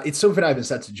 it's something I even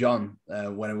said to John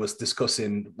when I was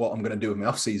discussing what I'm going to do with my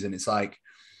off season. It's like,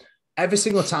 every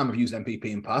single time I've used MPP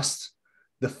in past,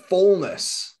 the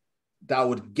fullness that I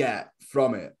would get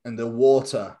from it, and the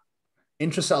water,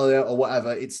 intracellular or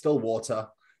whatever, it's still water.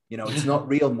 It's not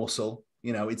real muscle.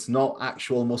 It's not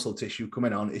actual muscle tissue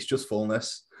coming on. It's just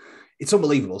fullness. It's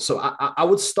unbelievable. So I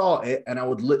would start it, and I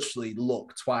would literally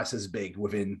look twice as big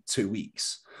within 2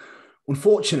 weeks.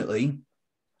 Unfortunately,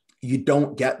 you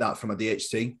don't get that from a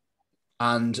DHT.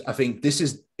 And I think this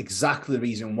is exactly the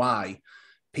reason why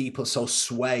people are so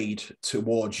swayed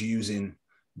towards using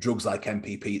drugs like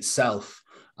MPP itself.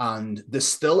 And there's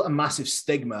still a massive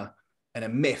stigma and a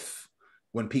myth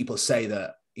when people say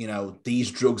that,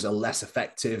 these drugs are less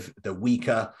effective, they're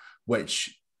weaker,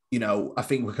 which, I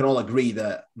think we can all agree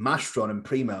that Mastron and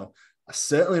Primo are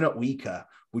certainly not weaker.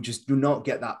 We just do not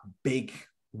get that big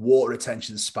water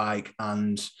retention spike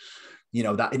and,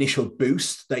 that initial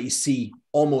boost that you see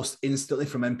almost instantly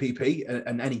from MPP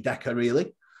and any DECA,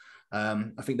 really.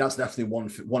 I think that's definitely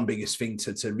one biggest thing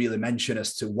to really mention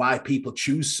as to why people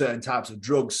choose certain types of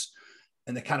drugs,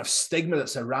 and the kind of stigma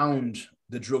that's around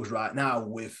the drugs right now,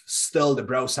 with still the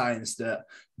bro science that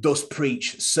does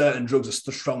preach certain drugs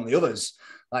are stronger than others.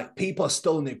 Like, people are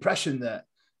still in the impression that,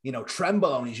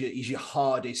 Trenbolone is your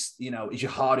hardest, is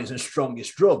your hardest and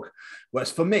strongest drug.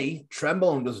 Whereas for me,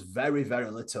 Trenbolone does very, very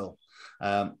little.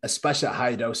 Especially at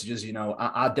higher dosages.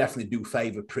 I definitely do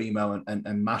favor Primo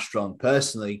and Mastron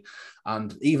personally.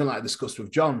 And even like I discussed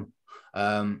with John,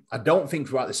 I don't think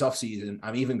throughout this offseason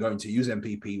I'm even going to use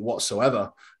MPP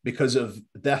whatsoever, because of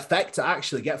the effect I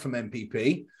actually get from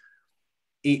MPP.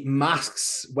 It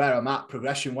masks where I'm at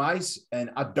progression-wise,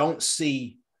 and I don't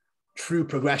see true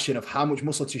progression of how much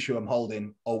muscle tissue I'm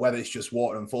holding, or whether it's just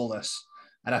water and fullness.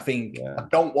 And I think I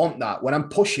don't want that. When I'm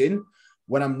pushing,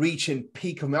 when I'm reaching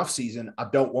peak of my off season, I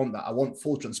don't want that. I want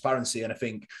full transparency. And I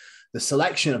think the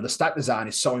selection of the stack design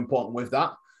is so important with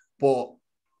that. But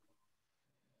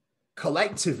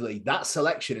collectively, that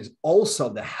selection is also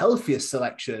the healthiest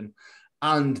selection.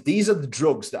 And these are the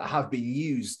drugs that have been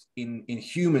used in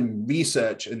human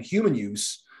research and human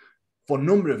use for a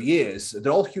number of years.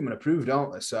 They're all human approved,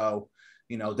 aren't they? So,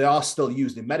 they are still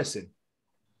used in medicine.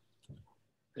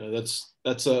 Yeah,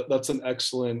 that's an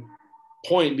excellent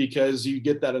point, because you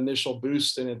get that initial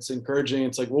boost and it's encouraging.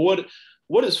 It's like, well,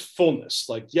 what is fullness?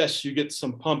 Like, yes, you get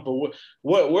some pump, but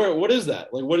what is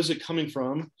that? Like, what is it coming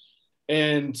from?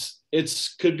 And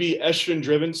could be estrogen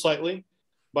driven slightly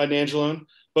by nandrolone,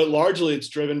 but largely it's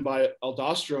driven by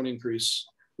aldosterone increase,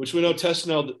 which we know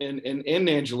Testanel and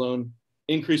nandrolone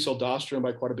increase aldosterone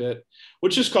by quite a bit,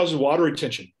 which just causes water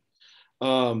retention.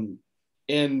 And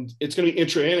it's going to be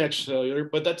intra and extracellular,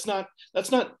 but that's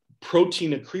not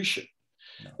protein accretion.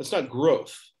 That's not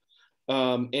growth.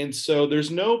 And so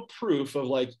there's no proof of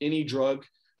like any drug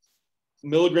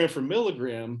milligram for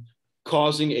milligram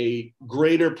causing a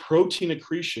greater protein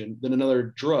accretion than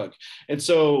another drug. And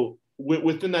so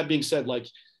within that being said, like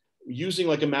using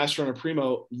like a Master on a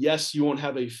Primo, yes, you won't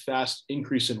have a fast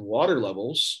increase in water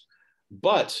levels,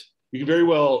 but you can very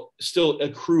well still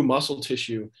accrue muscle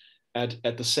tissue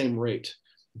at the same rate,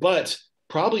 but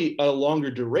probably a longer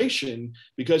duration,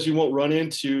 because you won't run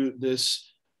into this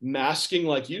masking,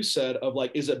 like you said, of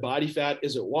like, is it body fat?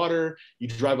 Is it water? You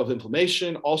drive up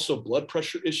inflammation, also blood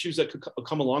pressure issues that could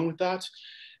come along with that.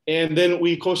 And then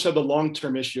we, of course, have the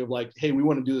long-term issue of like, hey, we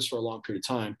want to do this for a long period of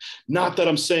time. Not that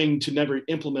I'm saying to never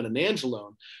implement an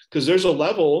nandrolone, because there's a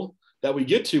level that we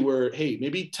get to where, hey,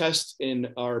 maybe test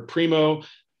in our Primo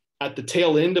at the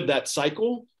tail end of that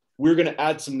cycle, we're going to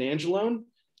add some nandrolone,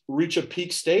 reach a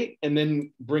peak state, and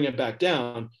then bring it back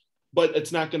down. But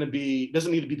it's not going to be,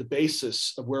 doesn't need to be the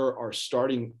basis of where our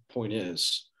starting point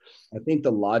is. I think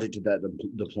the logic to that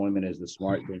deployment is the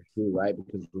smart thing too, right?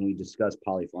 Because when we discuss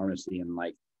polypharmacy and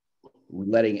like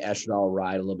letting estradiol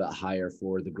ride a little bit higher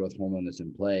for the growth hormone that's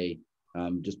in play,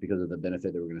 just because of the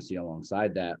benefit that we're going to see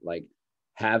alongside that, like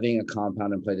having a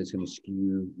compound in play that's going to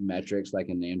skew metrics like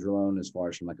a nandrolone, as far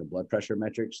as from like a blood pressure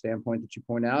metric standpoint that you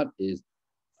point out, is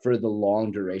for the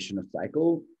long duration of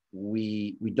cycle,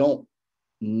 we don't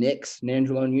nix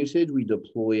nandrolone usage, we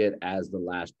deploy it as the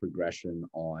last progression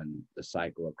on the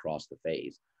cycle across the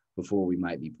phase before we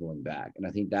might be pulling back. And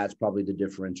I think that's probably the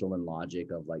differential in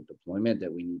logic of like deployment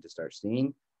that we need to start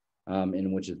seeing,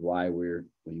 and which is why we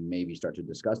maybe start to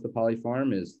discuss the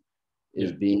polypharm is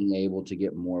being able to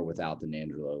get more without the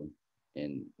nandrolone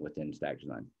within stack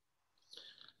design.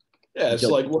 Yeah, it's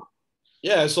like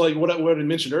what I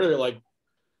mentioned earlier. Like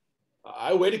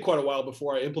I waited quite a while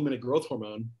before I implemented growth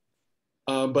hormone.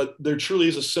 But there truly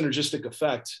is a synergistic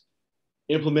effect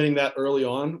implementing that early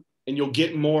on, and you'll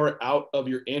get more out of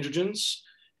your androgens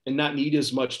and not need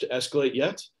as much to escalate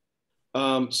yet.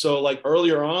 So like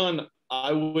earlier on,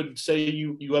 I would say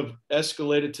you have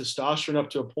escalated testosterone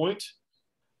up to a point.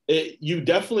 You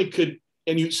definitely could,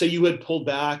 and you say you had pulled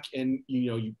back and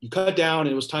you cut down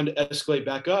and it was time to escalate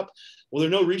back up. Well,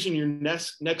 there's no reason your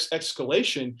next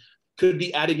escalation could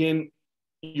be adding in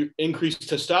you increase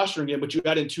testosterone again, but you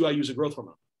add in 2 IUs of growth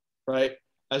hormone, right?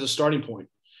 As a starting point.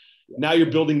 Now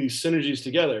you're building these synergies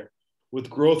together with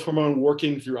growth hormone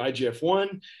working through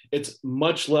IGF-1. It's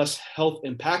much less health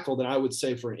impactful than I would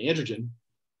say for an androgen.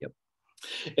 Yep.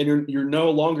 And you're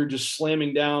no longer just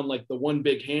slamming down like the one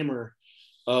big hammer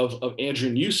of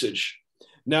androgen usage.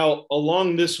 Now,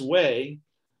 along this way,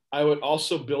 I would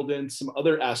also build in some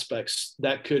other aspects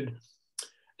that could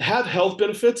have health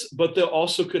benefits, but they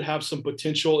also could have some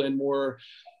potential and more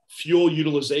fuel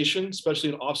utilization, especially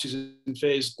in off-season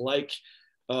phase, like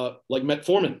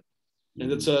metformin.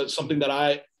 And that's something that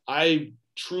I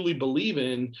truly believe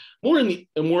in more in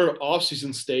a more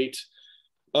off-season state.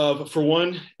 For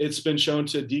one, it's been shown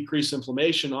to decrease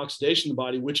inflammation, oxidation in the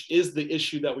body, which is the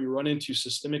issue that we run into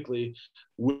systemically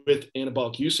with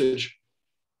anabolic usage.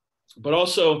 But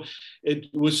also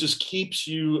it just keeps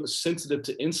you sensitive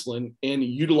to insulin and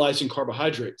utilizing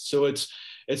carbohydrates. So it's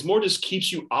more just keeps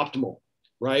you optimal,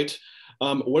 right?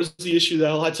 What is the issue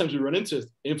that a lot of times we run into?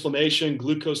 Inflammation,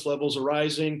 glucose levels are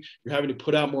rising. You're having to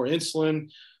put out more insulin.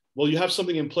 Well, you have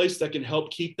something in place that can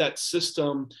help keep that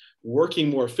system working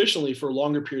more efficiently for a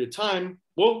longer period of time.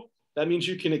 Well, that means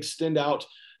you can extend out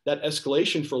that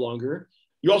escalation for longer.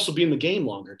 You also be in the game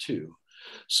longer too.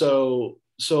 So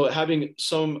having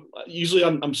some, usually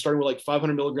I'm starting with like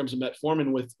 500 milligrams of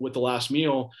metformin with the last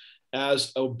meal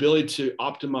as ability to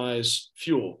optimize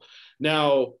fuel.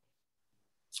 Now,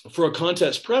 for a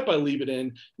contest prep, I leave it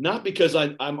in, not because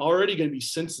I'm already going to be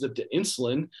sensitive to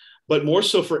insulin, but more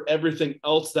so for everything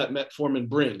else that metformin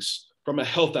brings from a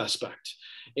health aspect.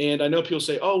 And I know people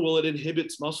say, oh, well, it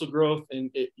inhibits muscle growth. And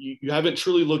you haven't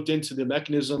truly looked into the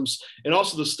mechanisms. And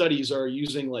also the studies are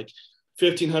using like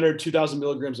 1,500, 2,000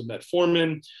 milligrams of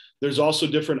metformin. There's also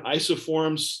different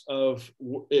isoforms of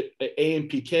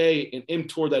AMPK and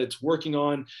mTOR that it's working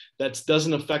on that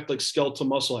doesn't affect like skeletal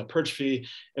muscle hypertrophy.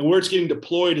 And where it's getting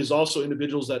deployed is also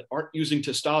individuals that aren't using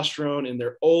testosterone and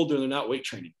they're old or they're not weight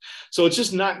training. So it's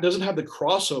just doesn't have the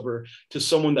crossover to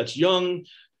someone that's young,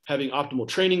 having optimal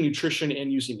training, nutrition,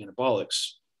 and using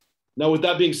anabolics. Now, with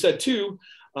that being said too,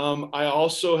 I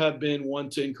also have been one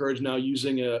to encourage now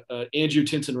using a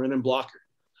angiotensin-renin blocker,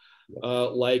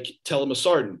 like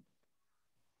telmisartan,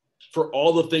 for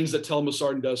all the things that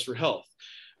telmisartan does for health.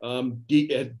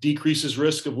 It decreases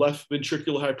risk of left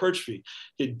ventricular hypertrophy.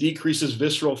 It decreases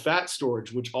visceral fat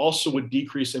storage, which also would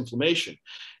decrease inflammation.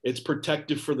 It's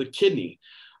protective for the kidney.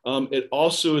 It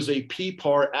also is a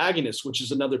PPAR agonist, which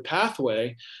is another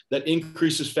pathway that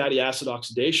increases fatty acid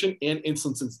oxidation and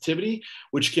insulin sensitivity,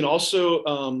 which can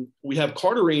also, we have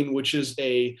cardarine, which is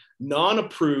a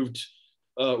non-approved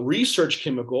research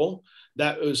chemical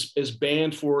that is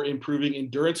banned for improving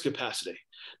endurance capacity.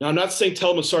 Now, I'm not saying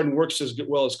telmisartan works as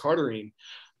well as cardarine,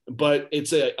 but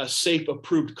it's a safe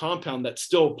approved compound that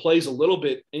still plays a little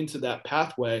bit into that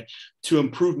pathway to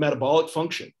improve metabolic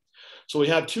function. So we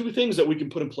have two things that we can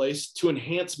put in place to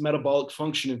enhance metabolic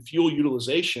function and fuel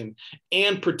utilization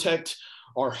and protect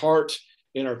our heart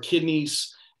and our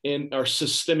kidneys and our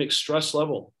systemic stress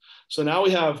level. So now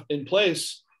we have in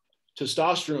place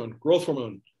testosterone, growth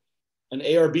hormone, an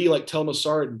ARB like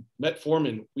telmisartan,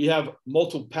 metformin. We have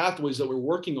multiple pathways that we're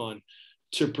working on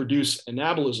to produce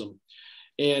anabolism.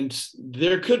 And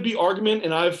there could be argument,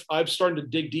 and I've started to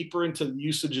dig deeper into the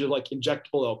usage of like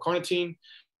injectable L-carnitine,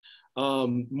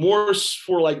 more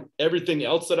for like everything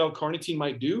else that L-carnitine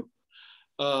might do,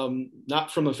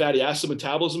 not from a fatty acid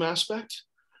metabolism aspect,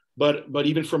 but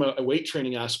even from a weight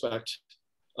training aspect,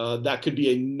 that could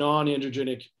be a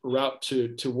non-androgenic route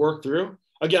to work through.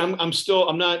 Again, I'm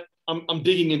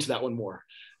digging into that one more,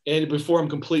 and before I'm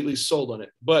completely sold on it,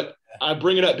 but I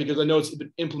bring it up because I know it's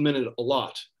been implemented a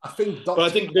lot. I think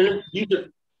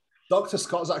Dr.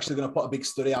 Scott's actually going to put a big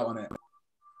study out on it.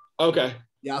 Okay.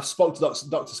 Yeah, I've spoke to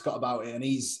Dr. Scott about it, and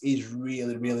he's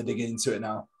really, really digging into it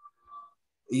now.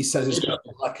 He says he's got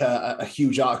like a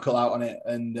huge article out on it,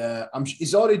 and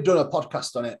he's already done a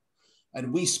podcast on it.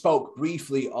 And we spoke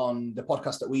briefly on the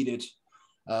podcast that we did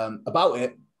about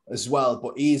it as well,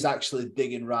 but he's actually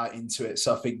digging right into it.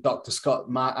 So I think Dr. Scott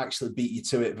might actually beat you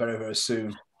to it very, very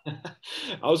soon.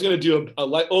 I was going to do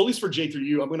at least for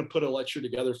J3U, I'm going to put a lecture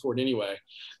together for it anyway.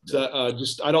 So,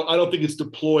 I don't think it's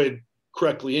deployed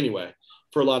correctly anyway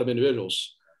for a lot of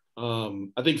individuals.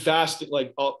 I think fast,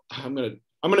 like I'm going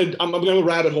to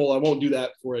rabbit hole. I won't do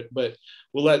that for it, but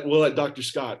we'll let Dr.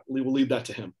 Scott, we'll leave that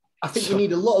to him. I think we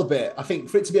need a little bit. I think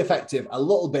for it to be effective, a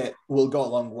little bit will go a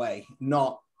long way,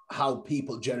 not how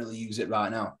people generally use it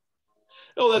right now.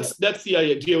 No, that's the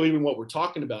idea. Even what we're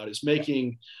talking about is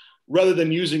making, rather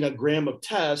than using a gram of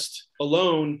test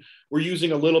alone, we're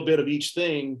using a little bit of each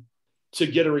thing to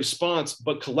get a response,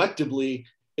 but collectively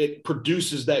it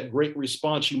produces that great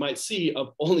response you might see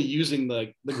of only using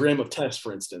the gram of test,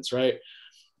 for instance, right?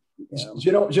 Yeah. Do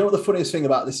you know what the funniest thing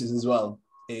about this is as well?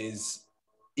 Is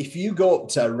if you go up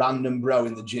to a random bro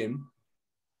in the gym,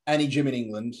 any gym in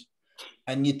England,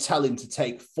 and you tell him to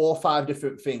take 4 or 5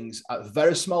 different things at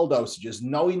very small dosages,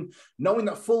 knowing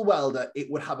that full well that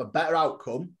it would have a better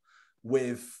outcome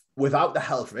without the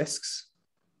health risks,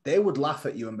 they would laugh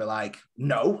at you and be like,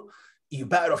 no, you're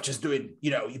better off just doing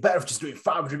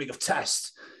 500 mg of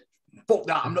test. Fuck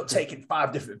that, I'm not taking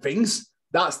 5 different things.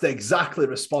 That's the exactly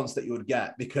response that you would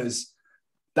get, because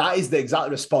that is the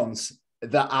exact response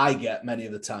that I get many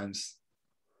of the times.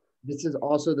 This is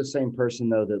also the same person,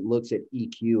 though, that looks at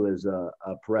EQ as a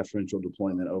preferential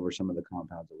deployment over some of the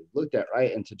compounds that we've looked at,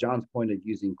 right? And to John's point of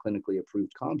using clinically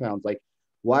approved compounds, like,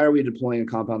 why are we deploying a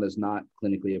compound that's not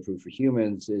clinically approved for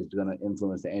humans is going to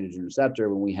influence the androgen receptor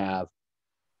when we have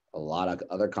a lot of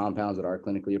other compounds that are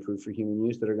clinically approved for human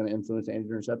use that are going to influence the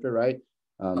androgen receptor, right?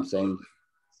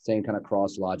 Same kind of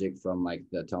cross logic from like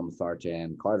the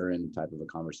telmisartan, cardarine type of a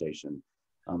conversation.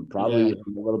 Probably even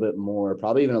a little bit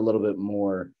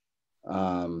more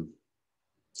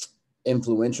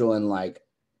influential in like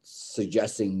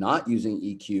suggesting not using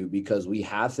EQ, because we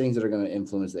have things that are going to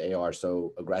influence the AR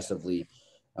so aggressively,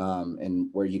 and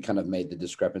where you kind of made the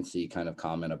discrepancy kind of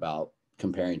comment about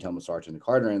comparing telmisartan to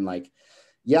cardarine, like,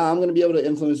 yeah, I'm going to be able to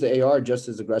influence the AR just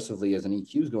as aggressively as an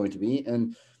EQ is going to be.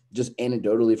 And just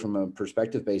anecdotally from a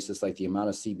perspective basis, like the amount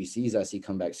of CBCs I see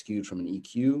come back skewed from an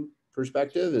EQ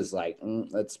perspective is like,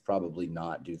 let's probably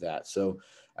not do that. So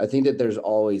I think that there's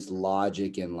always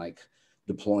logic in like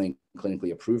deploying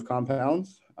clinically approved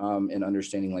compounds, and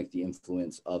understanding like the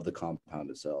influence of the compound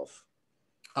itself.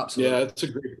 Absolutely. Yeah, that's a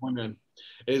great point, man.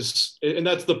 And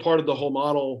that's the part of the whole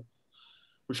model.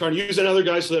 We're trying to use another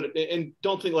guy so that, and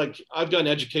don't think like I've gotten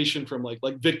education from like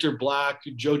Victor Black,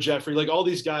 Joe Jeffrey, like all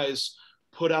these guys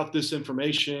put out this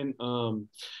information, and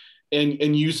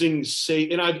using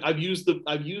and I've used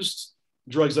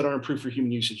drugs that aren't approved for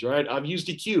human usage, right? I've used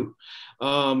EQ,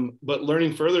 but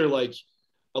learning further, like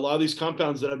a lot of these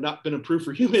compounds that have not been approved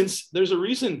for humans, there's a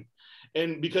reason,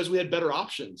 and because we had better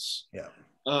options. Yeah.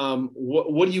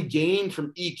 What do you gain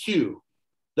from EQ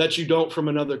that you don't from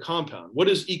another compound? What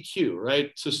is EQ,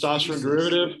 right? Testosterone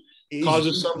derivative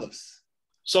causes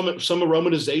some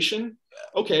aromatization.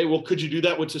 Okay, well, could you do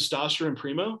that with testosterone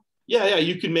primo? Yeah,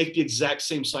 you can make the exact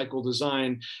same cycle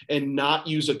design and not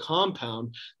use a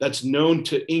compound that's known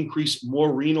to increase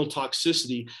more renal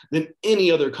toxicity than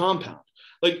any other compound.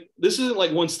 Like, this isn't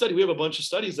like one study. We have a bunch of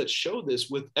studies that show this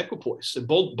with equipoise and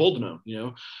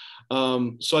boldenone,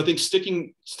 So I think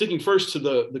sticking first to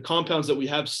the compounds that we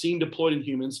have seen deployed in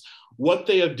humans, what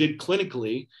they have did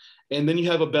clinically, and then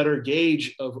you have a better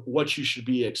gauge of what you should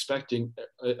be expecting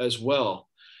as well.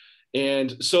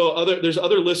 And so there's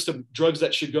other lists of drugs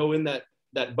that should go in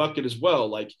that bucket as well,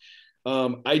 like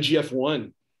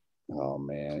IGF-1. Oh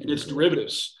man, its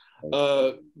derivatives,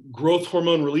 growth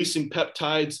hormone releasing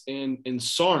peptides and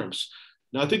SARMs.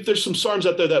 Now I think there's some SARMs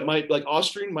out there that might, like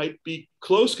Austrian, might be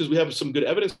close because we have some good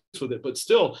evidence with it, but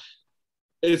still,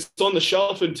 it's on the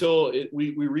shelf until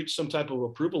we reach some type of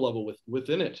approval level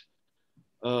within it.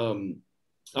 I don't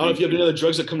know if you have any other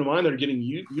drugs that come to mind that are getting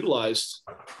utilized.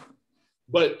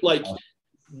 But like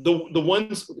the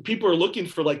ones people are looking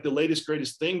for, like the latest,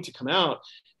 greatest thing to come out,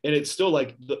 and it's still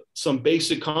like some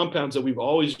basic compounds that we've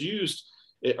always used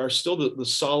are still the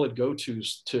solid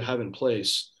go-tos to have in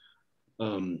place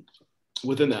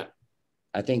within that.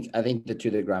 I think the two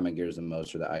that grind my gears the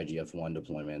most are the IGF-1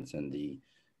 deployments and the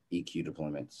EQ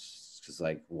deployments. Because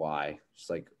like, why? It's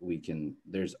like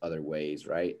there's other ways,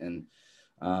 right? And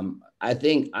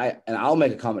I'll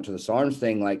make a comment to the SARMs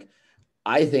thing. Like,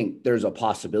 I think there's a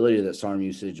possibility that SARM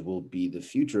usage will be the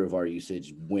future of our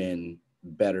usage when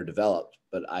better developed.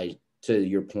 But to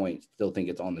your point, still think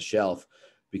it's on the shelf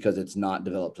because it's not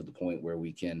developed to the point where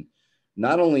we can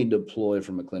not only deploy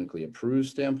from a clinically approved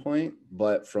standpoint,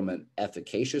 but from an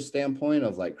efficacious standpoint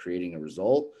of like creating a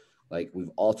result. Like,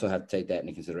 we've also had to take that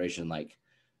into consideration. Like,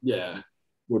 yeah,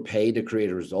 we're paid to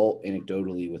create a result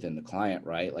anecdotally within the client,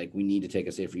 right? Like, we need to take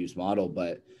a safer use model,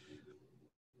 but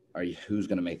who's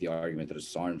going to make the argument that a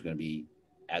SARM is going to be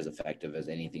as effective as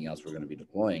anything else we're going to be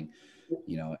deploying,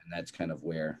 and that's kind of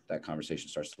where that conversation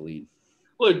starts to lead.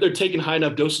 Well, they're taking high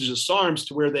enough dosages of SARMs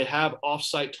to where they have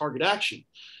off-site target action.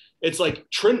 It's like,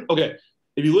 okay,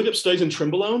 if you look up studies in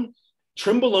trenbolone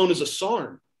is a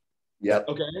SARM. Yep.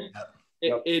 Okay.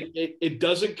 Yep. It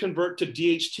doesn't convert to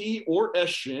DHT or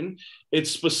estrogen.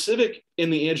 It's specific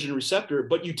in the androgen receptor,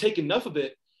 but you take enough of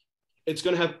it, it's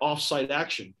going to have off-site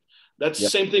action. That's the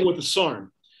same thing with the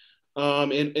SARM.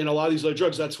 And a lot of these other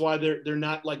drugs, that's why they're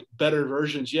not like better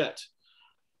versions yet.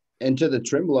 And to the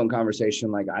trenbolone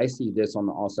conversation, like, I see this on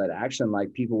the all-site action,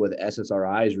 like people with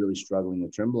SSRIs really struggling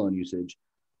with trenbolone usage,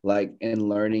 like, and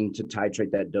learning to titrate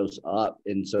that dose up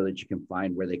and so that you can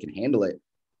find where they can handle it.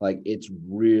 Like, it's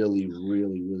really,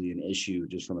 really, really an issue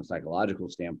just from a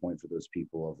psychological standpoint for those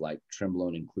people of like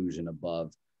trenbolone inclusion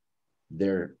above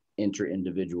their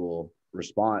inter-individual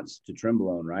response to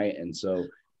trenbolone, right? And so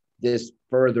this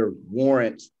further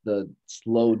warrants the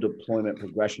slow deployment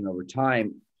progression over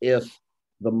time if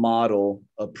the model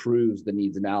approves the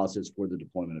needs analysis for the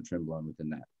deployment of trenbolone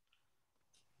within that.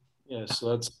 Yeah,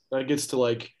 so that gets to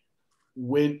like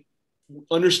when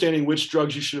understanding which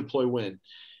drugs you should deploy when.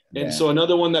 And so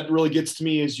another one that really gets to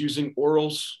me is using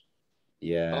orals.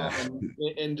 Yeah.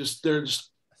 And they're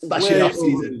just especially off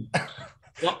season.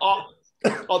 I'll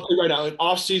tell you right now, in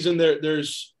off season,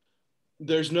 there's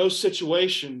no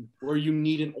situation where you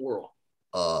need an oral.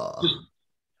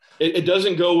 It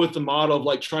doesn't go with the model of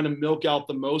like trying to milk out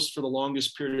the most for the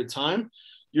longest period of time.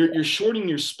 You're shorting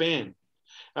your span.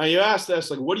 Now you ask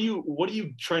this, like, what are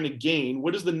you trying to gain?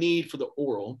 What is the need for the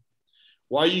oral?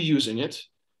 Why are you using it?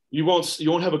 You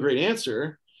won't have a great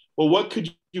answer. Well, what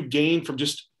could you gain from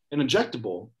just an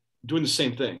injectable doing the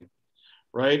same thing,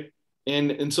 right?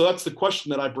 And so that's the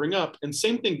question that I bring up. And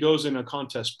same thing goes in a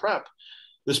contest prep.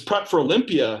 This prep for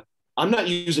Olympia, I'm not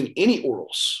using any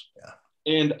orals. Yeah.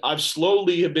 And I've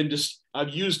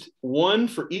used one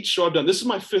for each show I've done. This is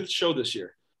my 5th show this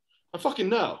year. I fucking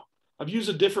know. I've used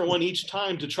a different one each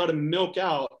time to try to milk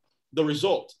out the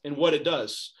result and what it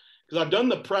does. Because I've done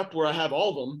the prep where I have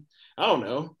all of them. I don't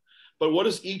know. But what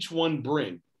does each one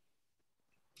bring?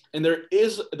 And there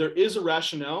is a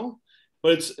rationale,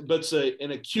 but it's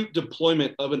an acute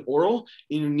deployment of an oral,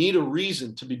 and you need a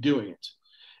reason to be doing it.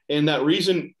 And that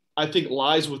reason, I think,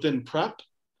 lies within prep,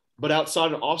 but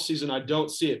outside of off season, I don't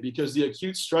see it because the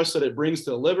acute stress that it brings to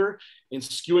the liver and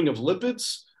skewing of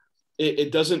lipids,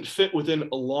 it doesn't fit within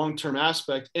a long-term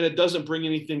aspect, and it doesn't bring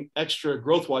anything extra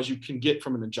growth-wise you can get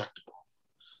from an injectable.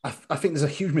 I think there's a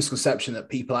huge misconception that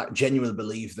people genuinely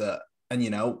believe that,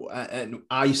 and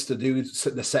I used to do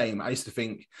the same. I used to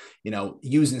think,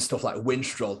 using stuff like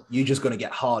Winstrol, you're just going to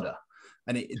get harder.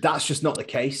 And that's just not the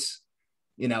case.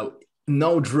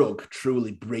 No drug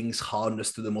truly brings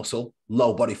hardness to the muscle.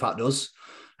 Low body fat does.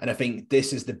 And I think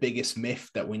this is the biggest myth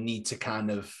that we need to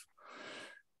kind of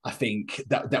I think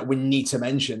that we need to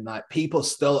mention that people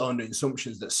still are under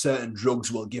assumptions that certain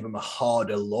drugs will give them a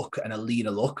harder look and a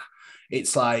leaner look.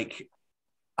 It's like,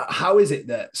 how is it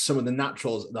that some of the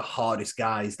naturals are the hardest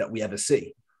guys that we ever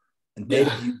see? And they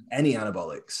don't use any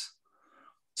anabolics.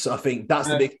 So I think that's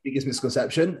the biggest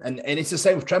misconception. And it's the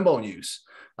same with trenbolone use.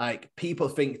 Like, people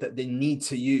think that they need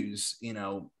to use,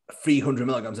 300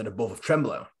 milligrams and above of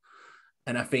trenbolone.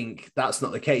 And I think that's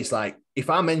not the case. Like, if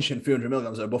I mentioned 300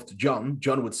 milligrams and above to John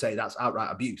would say that's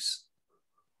outright abuse.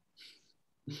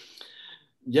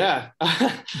 Yeah.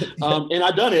 And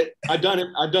I've done it. I've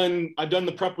done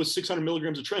the prep with 600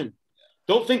 milligrams of tren.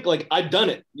 Don't think like I've done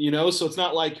it, so it's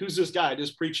not like, who's this guy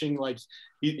just preaching? Like,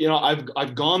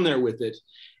 I've gone there with it,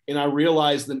 and I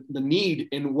realized the need,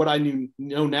 and what I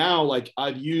know now, like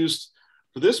I've used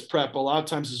for this prep, a lot of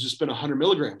times it's just been 100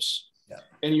 milligrams. Yeah.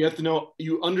 And you have to know,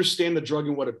 you understand the drug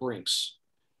and what it brings.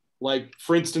 Like,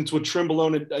 for instance, with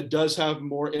trenbolone, it does have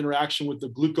more interaction with the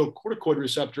glucocorticoid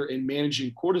receptor in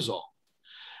managing cortisol,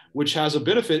 which has a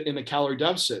benefit in a calorie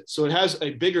deficit. So it has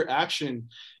a bigger action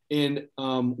in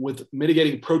with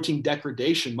mitigating protein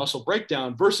degradation, muscle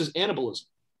breakdown versus anabolism.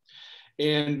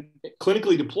 And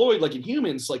clinically deployed, like in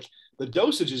humans, like the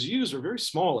dosages used are very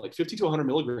small, like 50 to 100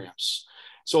 milligrams.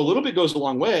 So a little bit goes a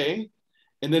long way.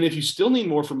 And then if you still need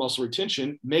more for muscle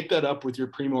retention, make that up with your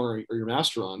Primo or your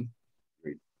Masteron.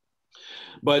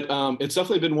 But it's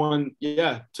definitely been one,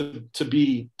 to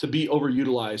be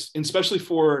overutilized, and especially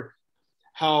for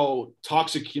how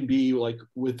toxic it can be, like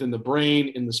within the brain,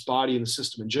 in this body, and the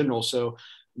system in general. So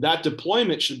that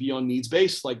deployment should be on needs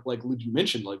based, like Luke, you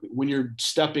mentioned, like when you're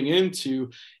stepping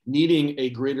into needing a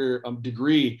greater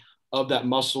degree of that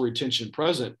muscle retention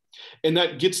present. And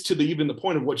that gets to even the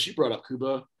point of what you brought up,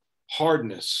 Kuba,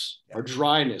 hardness or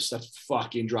dryness. That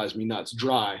fucking drives me nuts.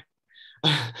 Dry.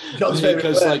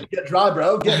 Because like, get dry,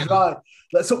 bro. Get dry.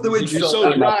 Let's up the wind. You're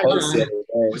so dry.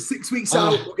 We're 6 weeks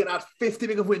out. We're gonna add 50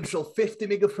 mg of Winstrol, 50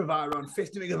 mg of Proviron,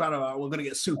 50 mg of Anavar. We're gonna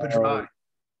get super dry.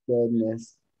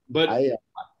 Goodness. But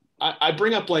I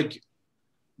bring up like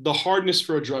the hardness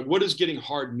for a drug. What does getting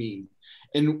hard mean?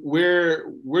 And where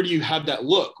do you have that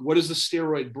look? What does the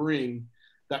steroid bring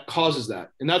that causes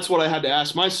that? And that's what I had to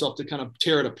ask myself to kind of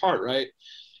tear it apart, right?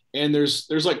 And there's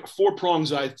like 4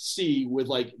 prongs I see with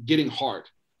like getting hard,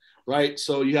 right?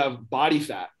 So you have body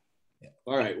fat. Yeah.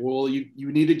 All right, well, you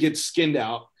need to get skinned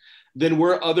out. Then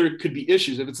where other could be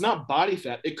issues, if it's not body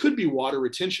fat, it could be water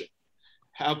retention.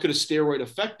 How could a steroid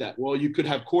affect that? Well, you could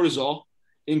have cortisol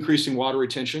increasing water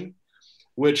retention,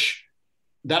 which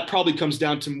that probably comes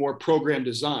down to more program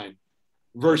design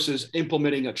versus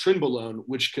implementing a trenbolone,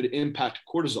 which could impact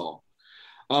cortisol.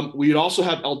 We'd also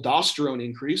have aldosterone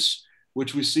increase,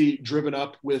 which we see driven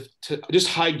up with just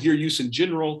high gear use in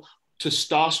general,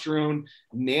 testosterone,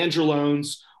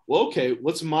 nandrolones. Well, okay,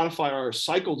 let's modify our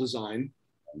cycle design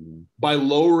by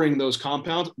lowering those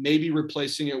compounds, maybe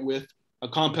replacing it with a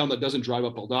compound that doesn't drive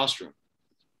up aldosterone.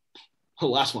 The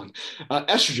last one,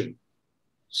 estrogen.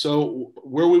 So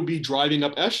where would we be driving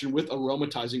up estrogen with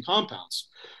aromatizing compounds?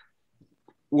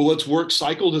 Well, let's work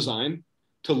cycle design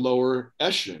to lower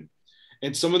estrogen.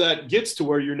 And some of that gets to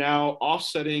where you're now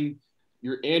offsetting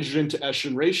your androgen to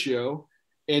estrogen ratio,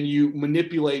 and you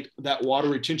manipulate that water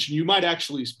retention you might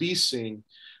actually be seeing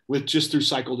with just through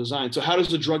cycle design. So how does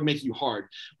the drug make you hard?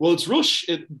 Well, it's real.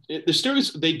 The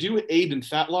steroids, they do aid in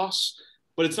fat loss,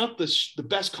 but it's not the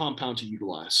best compound to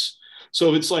utilize. So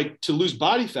if it's like to lose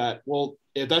body fat, well,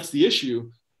 if that's the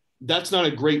issue, that's not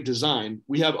a great design.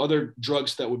 We have other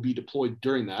drugs that would be deployed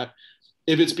during that.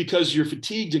 If it's because you're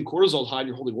fatigued and cortisol high and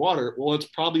you're holding water, well, it's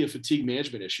probably a fatigue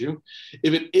management issue.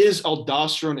 If it is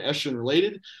aldosterone and estrogen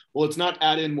related, well, it's not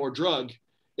add in more drug.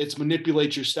 It's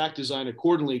manipulate your stack design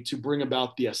accordingly to bring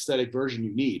about the aesthetic version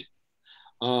you need.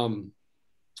 And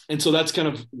so that's kind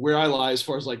of where I lie as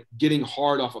far as like getting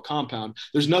hard off a compound.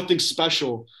 There's nothing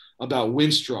special about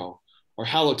Winstrol or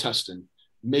halotestin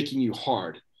making you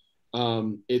hard.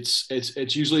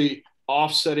 It's usually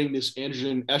offsetting this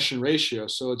androgen estrogen ratio.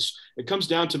 So it comes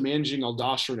down to managing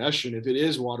aldosterone estrogen if it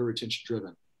is water retention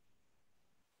driven.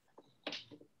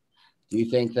 Do you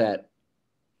think that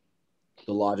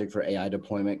the logic for AI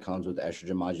deployment comes with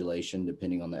estrogen modulation,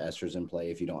 depending on the esters in play,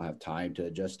 if you don't have time to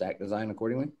adjust stack design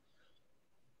accordingly?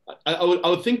 I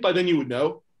would think by then you would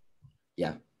know.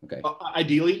 Yeah. Okay.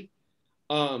 Ideally.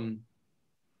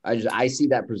 I see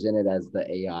that presented as the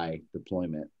AI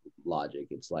deployment logic.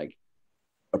 It's like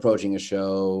approaching a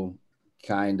show,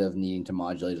 kind of needing to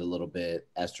modulate a little bit.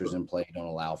 Esters in play don't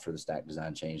allow for the stack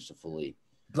design change to fully.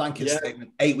 Blanket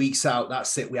statement, 8 weeks out,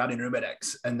 that's it. We add in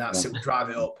Rubidex, and that's it. We drive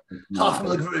it up. Half a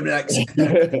milligram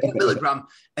Rubidex, 1 milligram.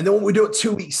 And then when we do it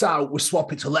 2 weeks out, we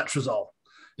swap it to letrozole.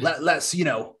 let's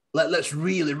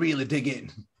really, really dig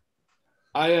in.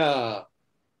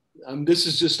 This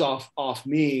is just off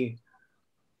me,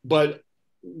 but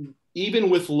even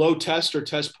with low test or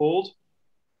test pulled,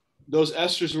 those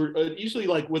esters were usually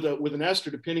like with an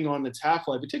ester, depending on its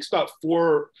half-life, it takes about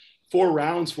four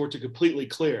rounds for it to completely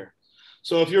clear.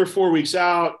 So if you're 4 weeks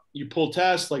out, you pull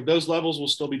tests, like those levels will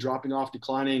still be dropping off,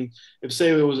 declining. If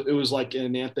say it was like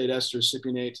an anthate ester,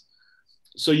 cypionate,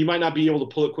 so you might not be able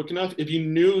to pull it quick enough. If you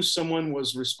knew someone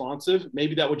was responsive,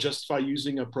 maybe that would justify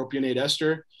using a propionate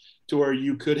ester to where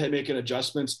you could make an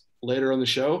adjustments later on the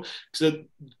show. Because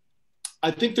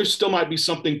I think there still might be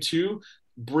something to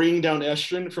bring down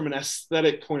estrogen from an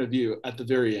aesthetic point of view at the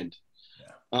very end.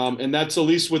 Yeah. And that's at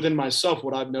least within myself,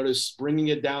 what I've noticed, bringing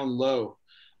it down low.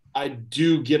 I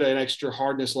do get an extra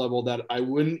hardness level that I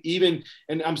wouldn't even,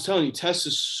 and I'm telling you, test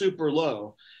is super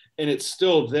low and it's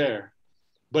still there.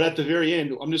 But at the very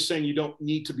end, I'm just saying you don't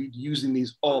need to be using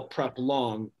these all prep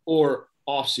long or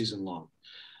off season long,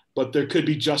 but there could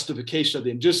be justification at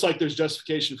the end, just like there's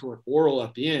justification for an oral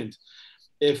at the end.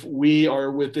 If we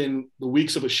are within the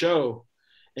weeks of a show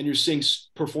and you're seeing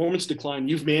performance decline,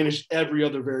 you've managed every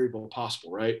other variable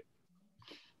possible, right?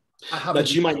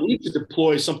 That you might need to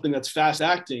deploy something that's fast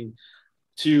acting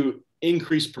to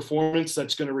increase performance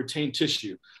that's going to retain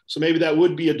tissue. So maybe that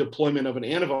would be a deployment of an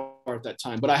anavar at that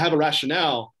time, but I have a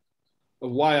rationale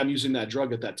of why I'm using that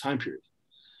drug at that time period.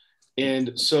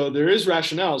 And so there is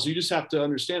rationales. You just have to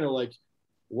understand, like,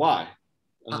 why.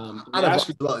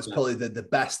 Anavar is probably the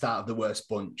best out of the worst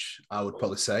bunch, I would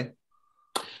probably say.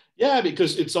 Yeah,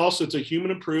 because it's a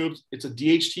human approved, it's a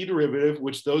DHT derivative,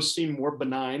 which those seem more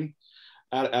benign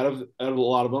out of a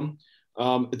lot of them.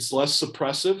 It's less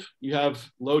suppressive. You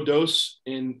have low dose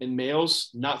in males,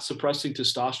 not suppressing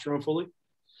testosterone fully.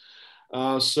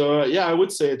 So yeah, I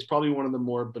would say it's probably one of the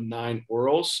more benign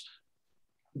orals.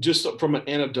 Just from an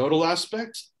anecdotal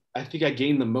aspect, I think I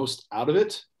gained the most out of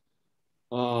it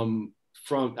from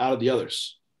out of the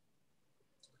others.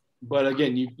 But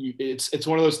again, it's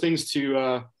one of those things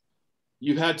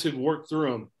you've had to work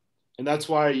through them. And that's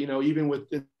why, even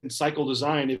within cycle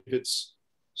design, if it's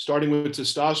starting with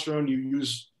testosterone,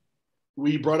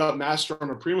 we brought up Masteron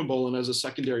or Primobolan as a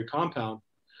secondary compound.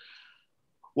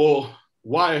 Well,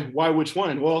 why which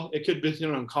one? Well, it could be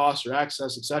on cost or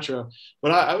access, etc.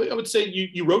 But I would say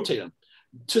you rotate them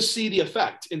to see the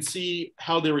effect and see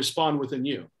how they respond within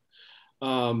you.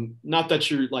 Not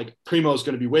that you're like Primo is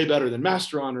going to be way better than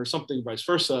Masteron or something, vice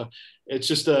versa. It's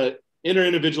just a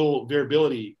inter-individual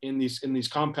variability in these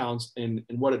compounds and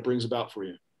what it brings about for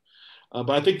you.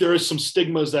 But I think there is some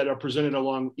stigmas that are presented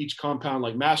along each compound,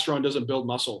 like Masteron doesn't build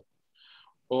muscle,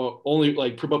 or only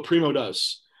like Primo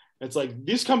does. It's like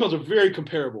these compounds are very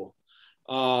comparable.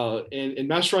 And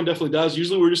Masteron definitely does.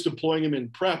 Usually we're just deploying them in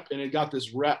prep, and it got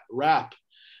this rap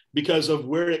because of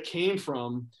where it came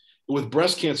from with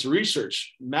breast cancer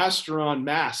research. Masteron,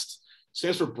 MAST,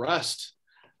 stands for breast.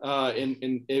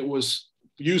 And it was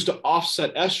used to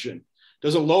offset estrogen,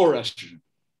 doesn't lower estrogen.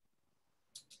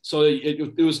 So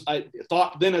it was, I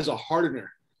thought then, as a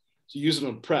hardener to use it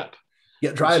in prep.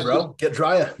 Get drier, bro. Get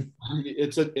drier.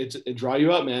 It dry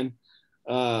you up, man.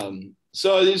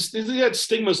 So there's got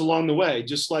stigmas along the way,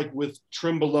 just like with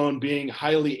Trenbolone being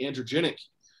highly androgenic.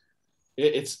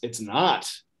 It's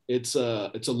not. It's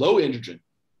a low androgen.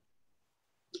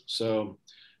 So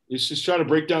it's just trying to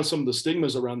break down some of the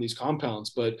stigmas around these compounds.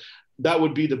 But that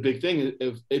would be the big thing.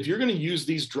 If you're going to use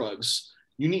these drugs,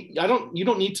 you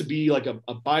don't need to be like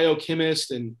a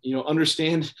biochemist and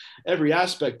understand every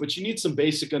aspect, but you need some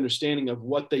basic understanding of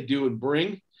what they do and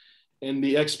bring, and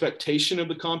the expectation of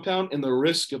the compound and the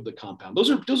risk of the compound.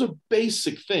 Those are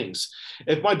basic things.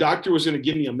 If my doctor was going to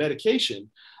give me a medication,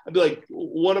 I'd be like,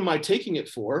 what am I taking it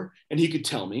for? And he could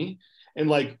tell me. And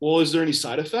like, well, is there any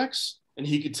side effects? And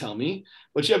he could tell me.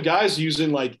 But you have guys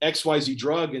using like XYZ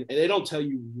drug and they don't tell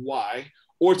you why,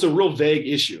 or it's a real vague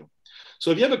issue.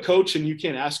 So if you have a coach and you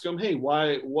can't ask them, hey,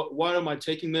 why am I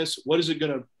taking this? What is it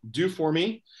going to do for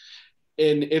me?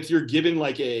 And if you're given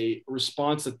like a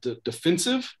response that's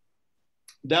defensive,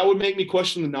 that would make me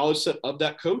question the knowledge set of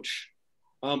that coach.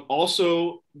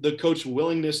 Also, the coach's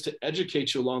willingness to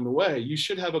educate you along the way. You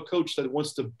should have a coach that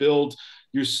wants to build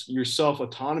your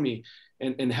self-autonomy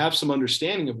and have some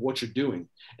understanding of what you're doing.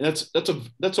 And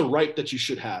that's a right that you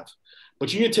should have.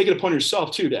 But you need to take it upon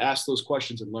yourself, too, to ask those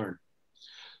questions and learn.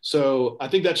 So I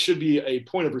think that should be a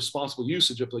point of responsible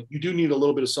usage of, like, you do need a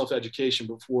little bit of self-education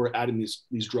before adding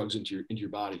these drugs into your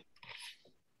body.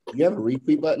 You have a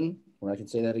retweet button where I can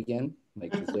say that again?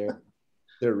 Like, is there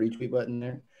a retweet button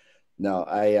there? No,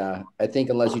 I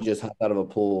think unless you just hop out of a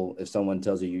pool, if someone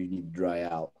tells you you need to dry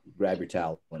out, grab your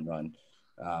towel and run.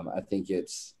 I think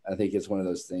it's one of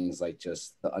those things, like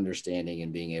just the understanding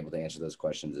and being able to answer those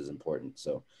questions is important.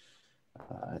 So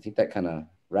I think that kind of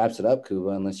wraps it up, Kuba,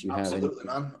 unless you have any. Absolutely,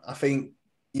 man.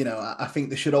 I think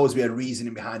there should always be a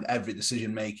reasoning behind every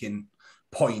decision-making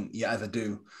point you ever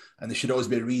do. And there should always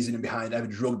be a reasoning behind every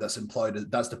drug that's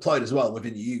deployed as well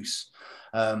within use.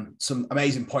 Some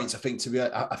amazing points, I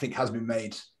think has been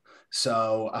made.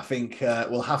 So I think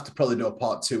we'll have to probably do a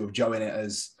part 2 of Joe in it,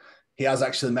 as he has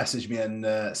actually messaged me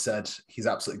and said he's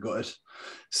absolutely gutted.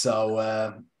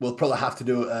 So we'll probably have to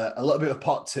do a little bit of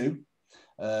part 2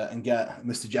 and get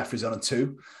Mr. Jeffries on a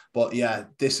 2. But yeah,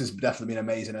 this has definitely been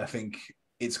amazing. I think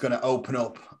it's going to open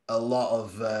up a lot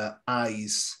of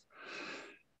eyes.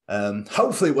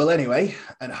 Hopefully it will anyway,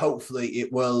 and hopefully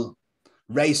it will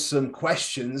raise some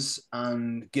questions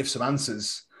and give some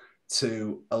answers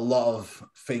to a lot of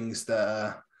things that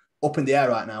are up in the air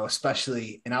right now,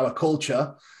 especially in our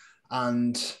culture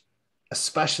and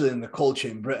especially in the culture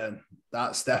in Britain.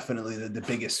 That's definitely the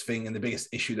biggest thing and the biggest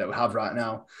issue that we have right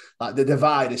now. Like, the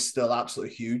divide is still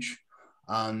absolutely huge.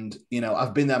 And,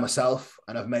 I've been there myself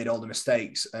and I've made all the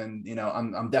mistakes. And,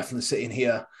 I'm definitely sitting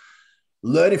here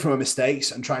learning from my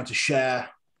mistakes and trying to share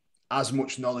as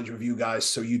much knowledge with you guys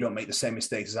so you don't make the same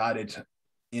mistakes as I did.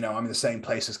 I'm in the same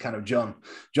place as kind of John.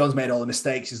 John's made all the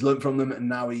mistakes. He's learned from them, and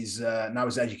now he's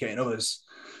educating others.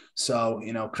 So,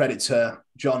 credit to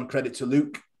John, credit to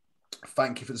Luke.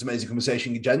 Thank you for this amazing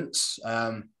conversation, gents.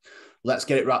 Let's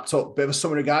get it wrapped up. Bit of a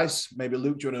summary, guys. Maybe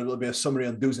Luke, do you want a little bit of summary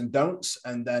on do's and don'ts,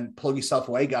 and then plug yourself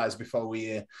away, guys, before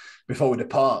we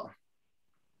depart.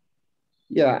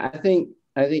 Yeah, I think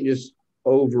just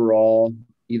overall,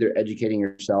 either educating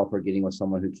yourself or getting with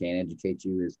someone who can educate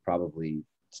you is probably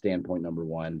standpoint number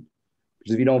one.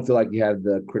 Because if you don't feel like you have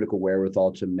the critical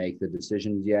wherewithal to make the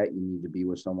decisions yet, you need to be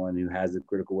with someone who has the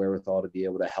critical wherewithal to be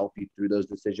able to help you through those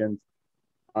decisions.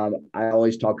 I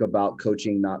always talk about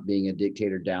coaching not being a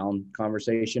dictator down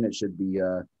conversation. It should be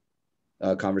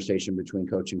a conversation between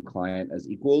coach and client as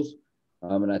equals.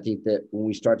 And I think that when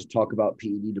we start to talk about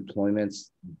PED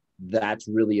deployments, that's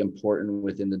really important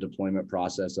within the deployment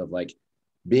process of like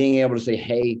being able to say,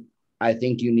 hey, I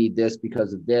think you need this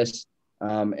because of this.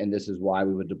 And this is why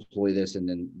we would deploy this, and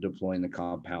then deploying the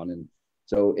compound. And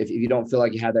so if you don't feel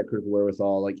like you have that critical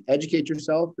wherewithal, like educate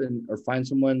yourself or find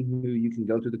someone who you can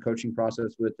go through the coaching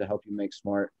process with to help you make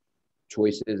smart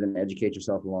choices and educate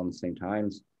yourself along the same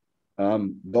times.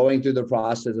 Going through the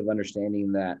process of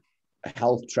understanding that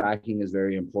health tracking is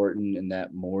very important and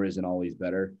that more isn't always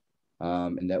better.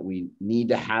 And that we need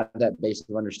to have that base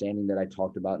of understanding that I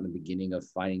talked about in the beginning of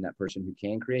finding that person who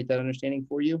can create that understanding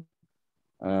for you,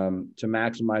 to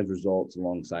maximize results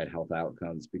alongside health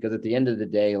outcomes. Because at the end of the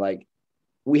day, like,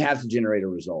 we have to generate a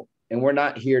result, and we're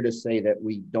not here to say that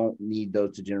we don't need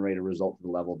those to generate a result to the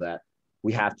level that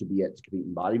we have to be at to compete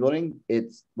in bodybuilding.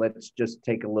 It's let's just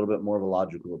take a little bit more of a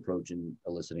logical approach in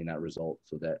eliciting that result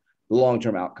so that the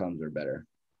long-term outcomes are better.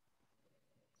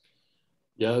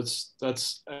 Yeah,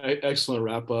 that's an excellent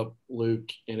wrap up, Luke.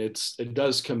 And it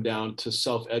does come down to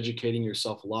self-educating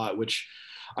yourself a lot, which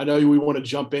I know we want to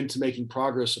jump into making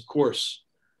progress, of course.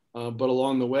 But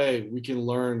along the way, we can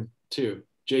learn too.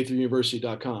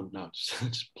 j3university.com. No,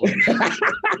 just play.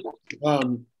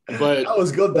 But that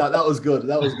was good. That was good.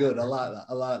 That was good. I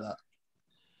like that.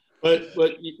 But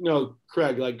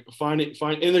Craig, like find,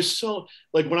 and there's so,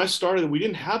 like, when I started, we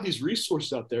didn't have these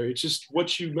resources out there. It's just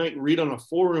what you might read on a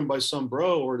forum by some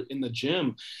bro or in the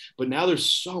gym. But now there's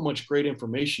so much great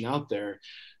information out there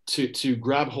to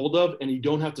grab hold of, and you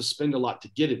don't have to spend a lot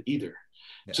to get it either.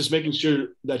 Yeah. Just making sure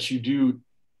that you do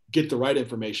get the right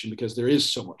information, because there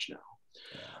is so much now.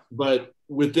 Yeah. But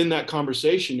within that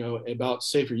conversation, about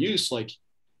safer use, like,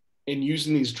 in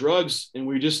using these drugs, and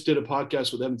we just did a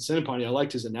podcast with Evan Sinapani. I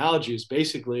liked his analogy. Is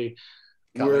basically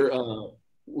we're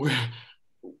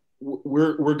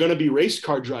going to be race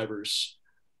car drivers,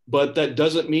 but that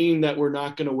doesn't mean that we're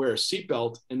not going to wear a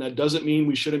seatbelt, and that doesn't mean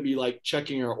we shouldn't be like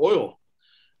checking our oil,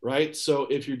 right? So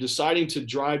if you're deciding to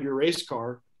drive your race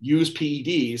car, use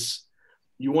PEDs,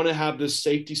 you want to have this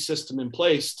safety system in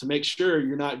place to make sure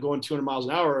you're not going 200 miles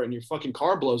an hour and your fucking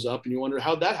car blows up and you wonder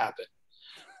how'd that happen.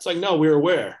 It's like, no, we're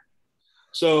aware.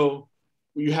 So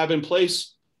you have in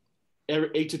place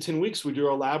every 8 to 10 weeks, we do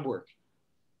our lab work.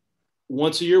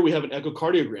 Once a year, we have an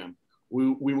echocardiogram. We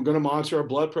were going to monitor our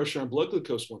blood pressure and blood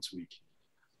glucose once a week.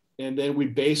 And then we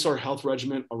base our health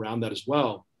regimen around that as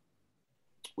well.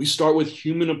 We start with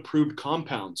human approved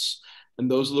compounds.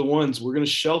 And those are the ones we're going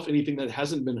to shelf anything that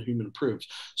hasn't been human approved.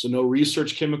 So no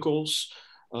research chemicals,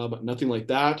 but nothing like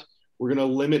that. We're going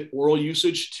to limit oral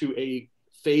usage to a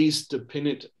phase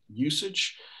dependent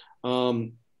usage.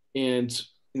 And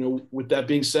with that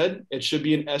being said, it should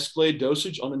be an escalated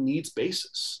dosage on a needs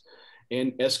basis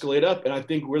and escalate up. And I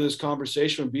think where this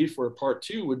conversation would be for a part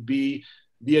 2 would be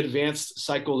the advanced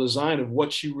cycle design of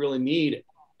what you really need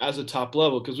as a top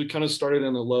level. Because we kind of started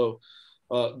in a low,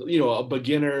 a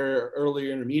beginner,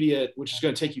 early intermediate, which is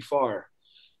going to take you far.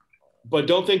 But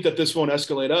don't think that this won't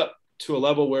escalate up to a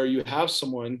level where you have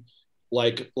someone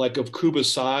like of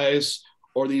Kuba's size,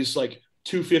 or these like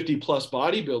 250 plus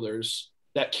bodybuilders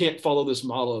that can't follow this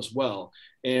model as well.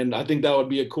 And I think that would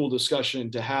be a cool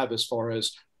discussion to have as far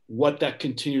as what that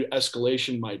continued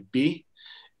escalation might be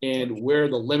and where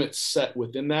the limits set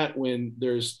within that, when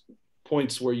there's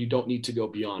points where you don't need to go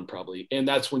beyond probably. And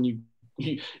that's when you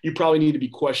probably need to be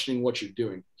questioning what you're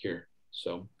doing here.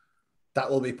 So that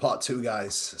will be part 2,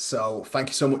 guys. So thank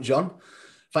you so much, John.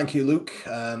 Thank you, Luke.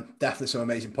 Definitely some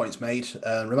amazing points made.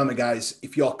 Remember, guys,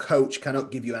 if your coach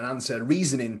cannot give you an answer,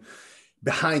 reasoning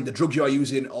behind the drugs you are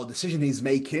using or decision he's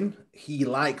making, he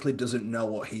likely doesn't know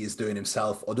what he is doing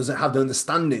himself, or doesn't have the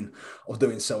understanding of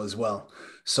doing so as well.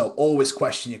 So always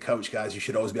question your coach, guys. You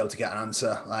should always be able to get an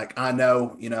answer. Like, I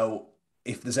know,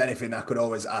 if there's anything I could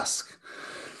always ask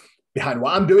behind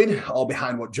what I'm doing, or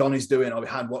behind what John is doing, or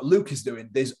behind what Luke is doing,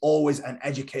 there's always an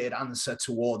educated answer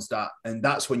towards that. And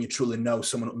that's when you truly know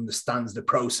someone understands the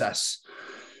process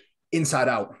inside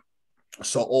out.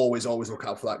 So always look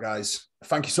out for that, guys.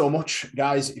 Thank you so much,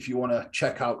 guys. If you want to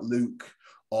check out Luke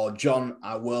or John,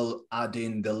 I will add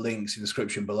in the links in the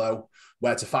description below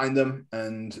where to find them.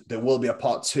 And there will be a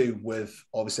part 2 with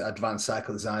obviously advanced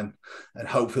cycle design, and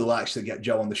hopefully we'll actually get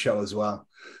Joe on the show as well.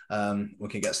 We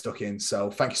can get stuck in. So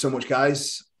thank you so much,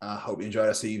 guys. I hope you enjoyed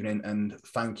this evening, and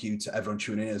thank you to everyone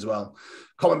tuning in as well.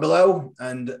 Comment below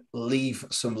and leave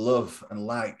some love and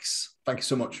likes. Thank you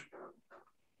so much.